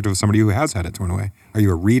 from the perspective of somebody who has had it torn away. Are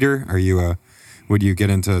you a reader? Would you get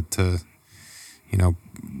into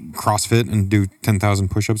CrossFit and do 10,000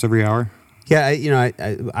 push-ups every hour? Yeah,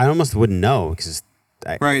 I almost wouldn't know because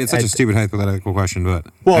right. It's such a stupid hypothetical question, but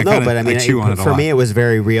I chew on it a for lot. me, it was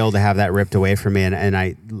very real to have that ripped away from me, and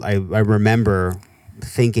I remember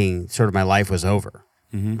thinking sort of my life was over,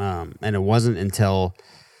 and it wasn't until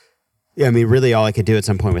really all I could do at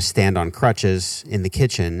some point was stand on crutches in the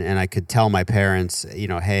kitchen, and I could tell my parents,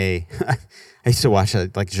 hey, I used to watch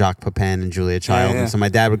like Jacques Pepin and Julia Child, and so my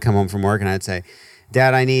dad would come home from work, and I'd say,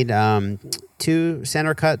 Dad, I need 2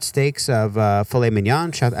 center cut steaks of filet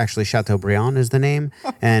mignon. Actually, Chateaubriand is the name.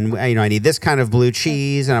 And I need this kind of blue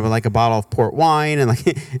cheese, and I would like a bottle of port wine, and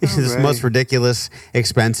this most ridiculous,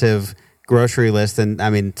 expensive grocery list.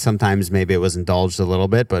 And sometimes maybe it was indulged a little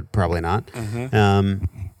bit, but probably not.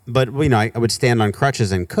 But I would stand on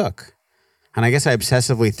crutches and cook. And I guess I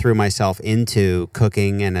obsessively threw myself into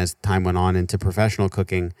cooking, and as time went on into professional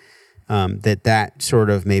cooking, that sort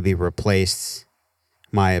of maybe replaced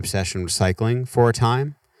my obsession with cycling for a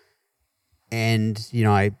time. And,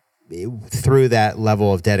 through that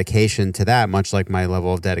level of dedication to that, much like my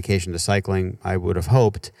level of dedication to cycling, I would have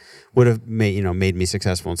hoped would have made me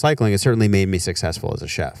successful in cycling. It certainly made me successful as a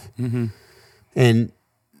chef. And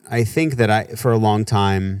I think that I, for a long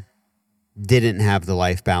time, didn't have the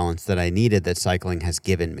life balance that I needed that cycling has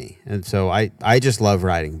given me. And so I just love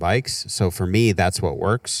riding bikes. So for me, that's what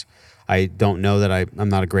works. I don't know that I'm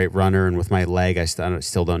not a great runner, and with my leg, I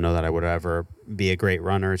still don't know that I would ever be a great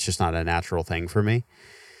runner. It's just not a natural thing for me.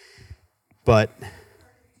 But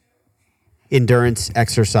endurance,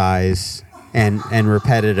 exercise, and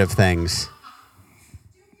repetitive things. Do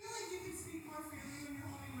you feel like you can speak more freely when you're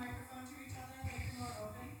holding a microphone to each other, like you're more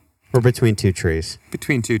open? We're between 2 trees.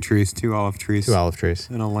 Between 2 trees, 2 olive trees. 2 olive trees.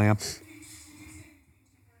 And a lamp.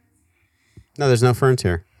 No, there's no ferns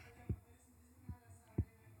here.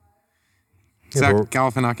 Zach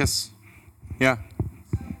Galifianakis. Yeah.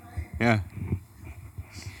 Yeah.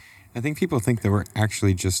 I think people think that we're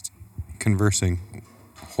actually just conversing,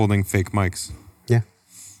 holding fake mics. Yeah.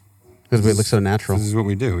 Because we look so natural. This is what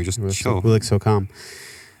we do. We just chill. We look so calm.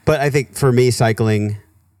 But I think for me, cycling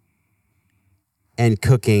and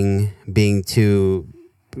cooking being 2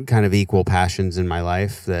 kind of equal passions in my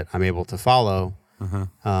life that I'm able to follow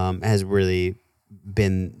has really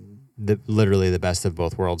been literally the best of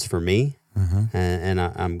both worlds for me. And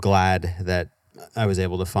I'm glad that I was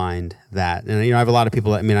able to find that. And, I have a lot of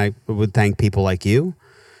people, I would thank people like you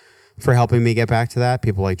for helping me get back to that.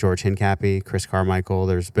 People like George Hincapie, Chris Carmichael.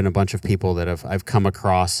 There's been a bunch of people that I've come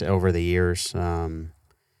across over the years, in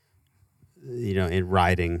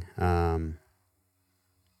riding. And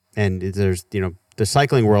there's, the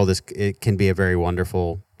cycling world it can be a very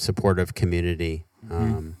wonderful, supportive community.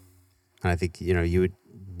 And I think,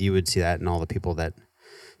 you would see that in all the people that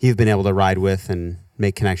you've been able to ride with and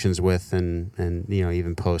make connections with and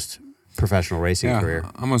even post professional racing career.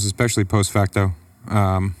 Almost especially post facto.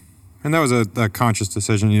 And that was a conscious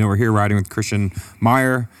decision. We're here riding with Christian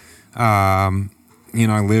Meyer. I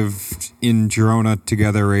lived in Girona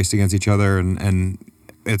together, raced against each other, and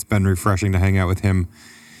it's been refreshing to hang out with him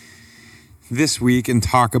this week and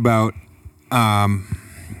talk about, our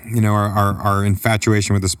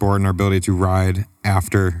infatuation with the sport and our ability to ride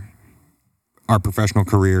after our professional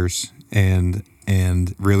careers and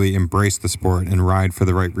really embrace the sport and ride for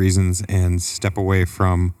the right reasons and step away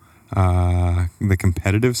from the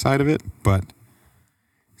competitive side of it, but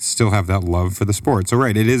still have that love for the sport. So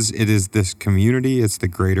right, it is this community. It's the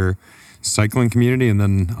greater cycling community, and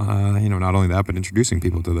then not only that, but introducing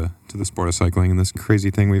people to the sport of cycling and this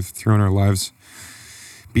crazy thing we've thrown our lives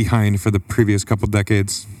behind for the previous couple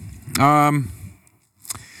decades. Well,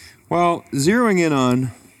 zeroing in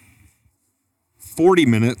on 40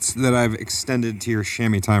 minutes that I've extended to your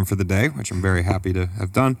chamois time for the day, which I'm very happy to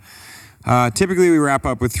have done. Typically, we wrap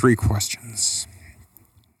up with 3 questions.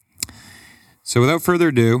 So without further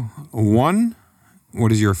ado, 1,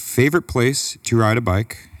 what is your favorite place to ride a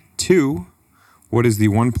bike? 2, what is the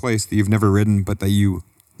one place that you've never ridden but that you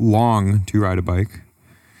long to ride a bike?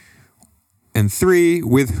 And 3,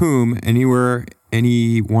 with whom, anywhere,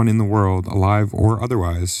 anyone in the world, alive or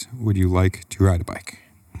otherwise, would you like to ride a bike?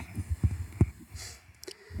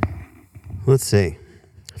 Let's see.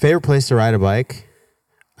 Favorite place to ride a bike?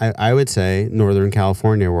 I would say Northern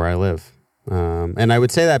California, where I live. And I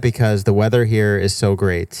would say that because the weather here is so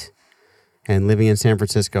great. And living in San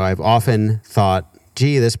Francisco, I've often thought,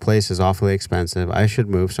 gee, this place is awfully expensive. I should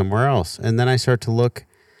move somewhere else. And then I start to look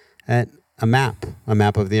at a map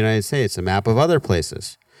of the United States, a map of other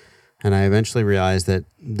places. And I eventually realized that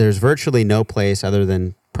there's virtually no place other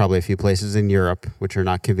than probably a few places in Europe, which are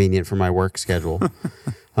not convenient for my work schedule,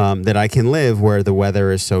 that I can live where the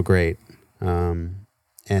weather is so great.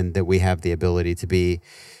 And that we have the ability to be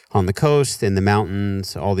on the coast, in the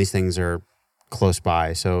mountains. All these things are close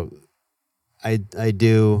by. So I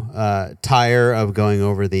do tire of going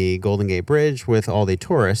over the Golden Gate Bridge with all the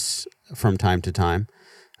tourists from time to time,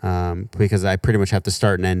 because I pretty much have to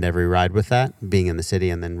start and end every ride with that, being in the city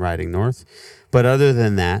and then riding north. But other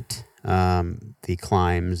than that, the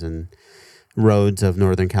climbs and roads of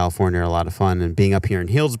Northern California are a lot of fun. And being up here in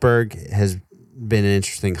Healdsburg has been an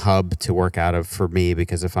interesting hub to work out of for me,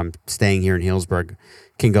 because if I'm staying here in Healdsburg,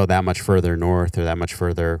 can go that much further north or that much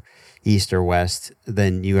further east or west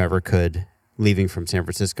than you ever could leaving from San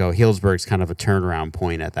Francisco. Healdsburg's kind of a turnaround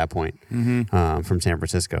point at that point from San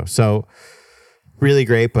Francisco. So really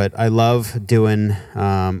great, but I love doing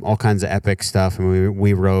all kinds of epic stuff. I mean,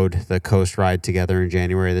 we rode the coast ride together in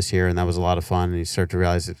January this year, and that was a lot of fun. And you start to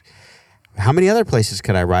realize that how many other places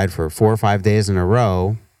could I ride for 4 or 5 days in a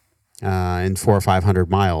row in 400 or 500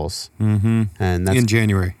 miles? Mm-hmm. And that's in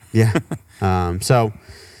January. Yeah. So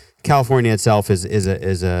California itself is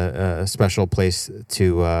a special place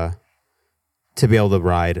to be able to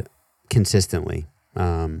ride consistently.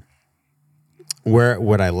 Where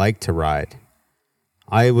would I like to ride?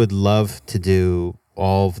 I would love to do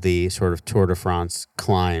all of the sort of Tour de France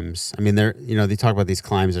climbs. I mean, they talk about these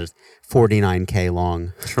climbs that are 49K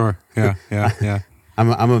long. Sure. Yeah. I'm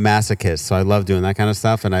a masochist, so I love doing that kind of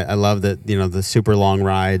stuff, and I love that the super long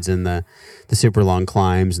rides and the super long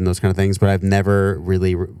climbs and those kind of things. But I've never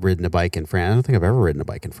really ridden a bike in France. I don't think I've ever ridden a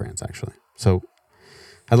bike in France, actually. So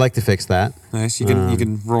I'd like to fix that. Nice. You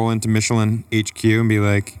can roll into Michelin HQ and be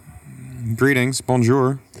like, "Greetings,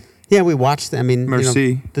 bonjour." Yeah, we watched.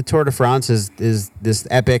 Merci. The Tour de France is this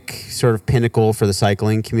epic sort of pinnacle for the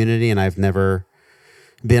cycling community, and I've never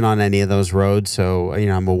been on any of those roads, so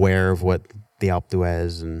I'm aware of what the Alpe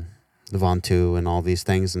d'Huez and the Ventoux and all these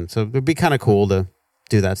things, and so it'd be kind of cool to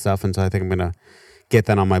do that stuff. And so I think I'm gonna get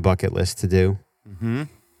that on my bucket list to do. Mm-hmm.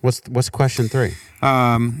 What's question 3?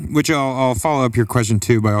 Which I'll follow up your question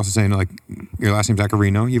 2 by also saying, like, your last name's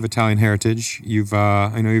Zaccarino. You have Italian heritage. You've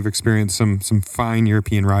I know you've experienced some fine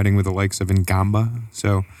European riding with the likes of Ngamba.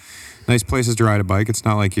 So nice places to ride a bike. It's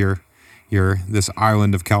not like you're this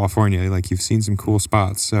island of California. Like, you've seen some cool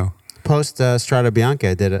spots. So post Strada Bianca,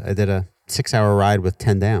 I did a 6-hour ride with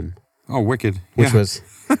Tendam. Oh, wicked! Which was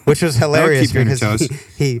hilarious keep you on your because toes.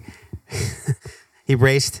 he he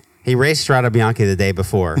raced Strada Bianchi the day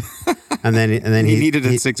before, and then He needed a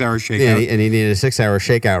 6-hour shakeout. Yeah, and he needed a 6-hour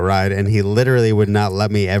shakeout ride, and he literally would not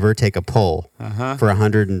let me ever take a pull for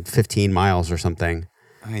 115 miles or something.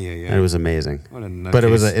 And it was amazing. What a nutcase. But it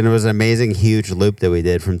was an amazing huge loop that we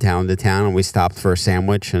did from town to town, and we stopped for a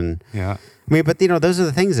sandwich. And Yeah. I mean, but those are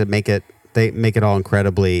the things that make it all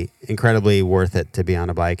incredibly worth it to be on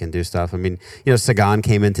a bike and do stuff. I mean, Sagan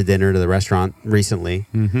came into dinner to the restaurant recently,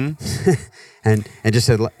 and just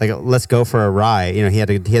said, like, let's go for a ride. He had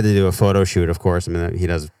to do a photo shoot, of course. I mean, he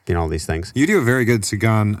does all these things. You do a very good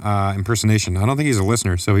Sagan impersonation. I don't think he's a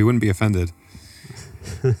listener, so he wouldn't be offended.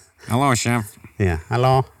 Hello, chef. Yeah.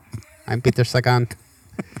 Hello, I'm Peter Sagan.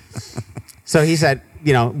 So he said,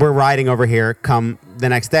 we're riding over here come the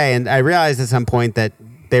next day. And I realized at some point that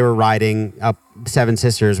they were riding up Seven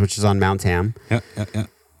Sisters, which is on Mount Tam. Yeah.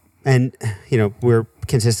 And, we're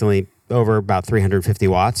consistently over about 350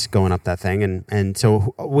 watts going up that thing. And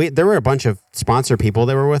so there were a bunch of sponsor people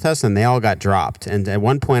that were with us, and they all got dropped. And at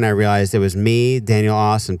one point I realized it was me, Daniel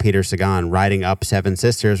Oss, and Peter Sagan riding up Seven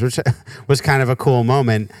Sisters, which was kind of a cool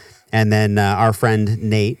moment. And then our friend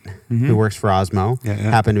Nate, who works for Osmo,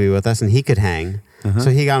 happened to be with us, and he could hang.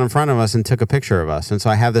 So he got in front of us and took a picture of us. And so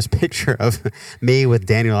I have this picture of me with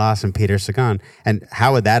Daniel Oss and Peter Sagan. And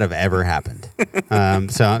how would that have ever happened?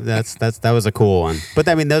 So that was a cool one. But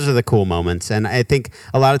I mean, those are the cool moments. And I think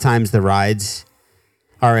a lot of times the rides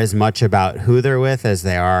are as much about who they're with as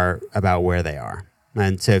they are about where they are.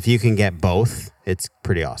 And so if you can get both, it's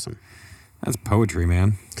pretty awesome. That's poetry,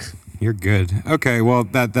 man. You're good. Okay, well,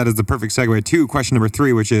 that is the perfect segue to question number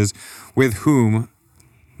 3, which is, with whom,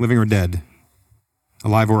 living or dead,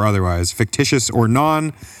 alive or otherwise, fictitious or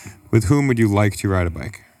non, with whom would you like to ride a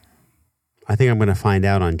bike? I think I'm going to find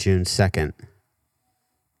out on June 2nd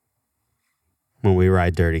when we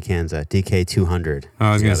ride Dirty Kansas, DK 200. Oh,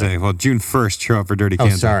 I was going to say, well, June 1st, show up for Dirty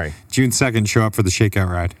Kansas. Sorry. June 2nd, show up for the shakeout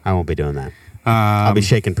ride. I won't be doing that. I'll be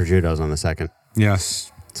shaking prosciuttos on the 2nd.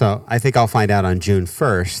 Yes. So I think I'll find out on June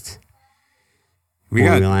 1st. We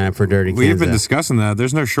line up for Dirty Kansas. We've been discussing that.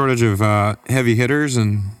 There's no shortage of heavy hitters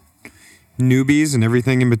and newbies and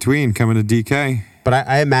everything in between coming to DK. But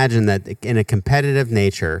I imagine that in a competitive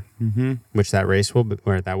nature, which that ride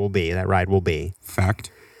will be.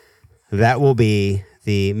 Fact. That will be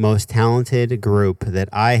the most talented group that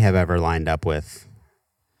I have ever lined up with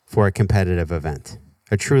for a competitive event,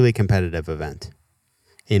 a truly competitive event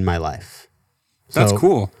in my life. That's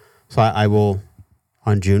cool. So I will,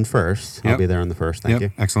 on June 1st, I'll be there on the 1st. Thank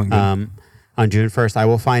you. Excellent. Good. On June 1st, I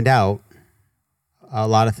will find out a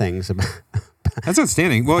lot of things about. That's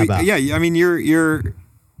outstanding. Well, yeah. I mean, your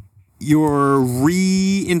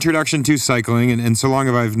reintroduction to cycling, and so long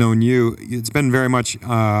as I've known you, it's been very much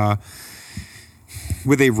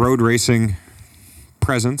with a road racing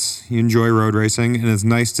presence. You enjoy road racing, and it's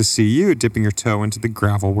nice to see you dipping your toe into the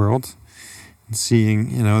gravel world, and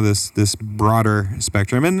seeing this broader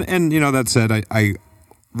spectrum. And that said, I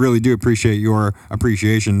really do appreciate your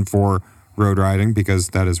appreciation for road riding,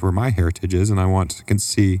 because that is where my heritage is, and I want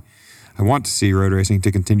to see road racing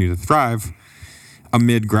to continue to thrive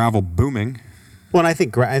amid gravel booming. Well, I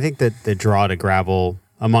think that the draw to gravel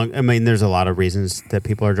there's a lot of reasons that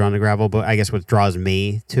people are drawn to gravel, but I guess what draws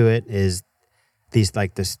me to it is this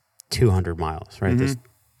 200 miles, right? This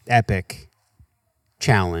epic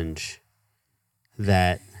challenge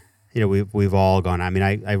that we've all gone. I mean,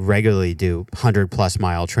 I regularly do 100+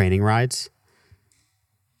 mile training rides.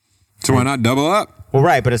 So why not double up? Well,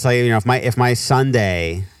 right, but it's like, if my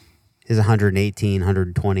Sunday is 118,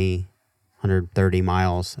 120, 130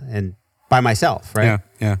 miles and by myself, right?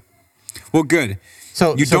 Yeah. Well, good.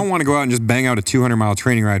 So you don't want to go out and just bang out a 200-mile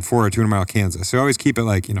training ride for a 200-mile Kansas. So always keep it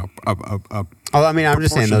up. Oh, I mean, I'm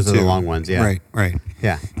just saying those are the long ones. Yeah. Right.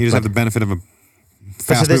 Yeah. You just have the benefit of a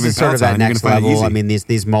fast-moving So this is sort of that next level. I mean,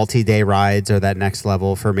 these multi-day rides are that next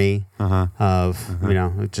level for me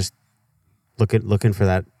just looking for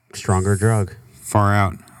that stronger drug. Far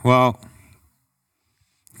out. Well,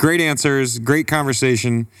 great answers, great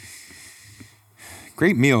conversation,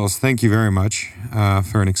 great meals. Thank you very much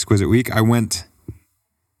for an exquisite week. I went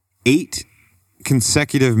 8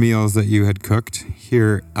 consecutive meals that you had cooked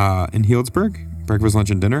here in Healdsburg, breakfast, lunch,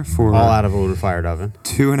 and dinner, for all out of a wood-fired oven.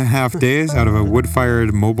 2.5 days out of a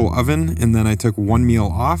wood-fired mobile oven, and then I took 1 meal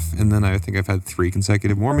off, and then I think I've had 3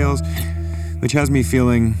 consecutive more meals, which has me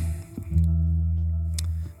feeling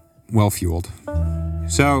well-fueled.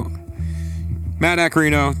 So, Matt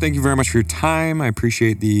Accarino, thank you very much for your time. I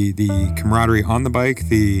appreciate the camaraderie on the bike,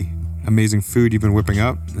 the amazing food you've been whipping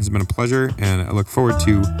up. This has been a pleasure, and I look forward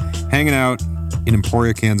to hanging out in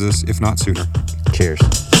Emporia, Kansas, if not sooner. Cheers.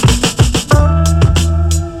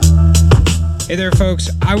 Hey there, folks.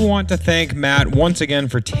 I want to thank Matt once again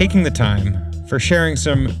for taking the time, for sharing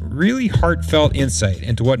some really heartfelt insight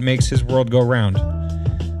into what makes his world go round.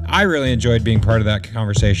 I really enjoyed being part of that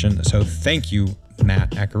conversation, so thank you,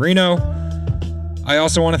 Matt Accarino. I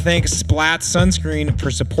also want to thank Splatz Sunscreen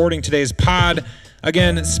for supporting today's pod.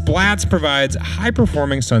 Again, Splatz provides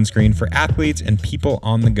high-performing sunscreen for athletes and people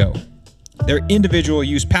on the go. Their individual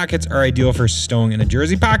use packets are ideal for stowing in a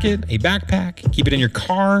jersey pocket, a backpack, keep it in your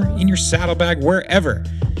car, in your saddlebag, wherever.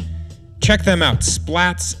 Check them out,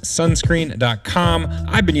 splatzsunscreen.com.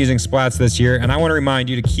 I've been using Splatz this year, and I want to remind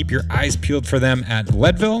you to keep your eyes peeled for them at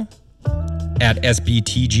Leadville, at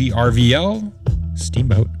SBTGRVL,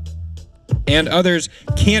 Steamboat, and others.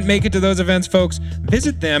 Can't make it to those events, folks?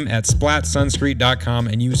 Visit them at splatzsunscreen.com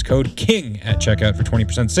and use code KING at checkout for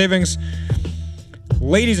 20% savings.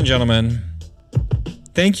 Ladies and gentlemen,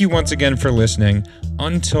 thank you once again for listening.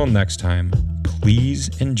 Until next time, please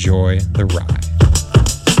enjoy the ride.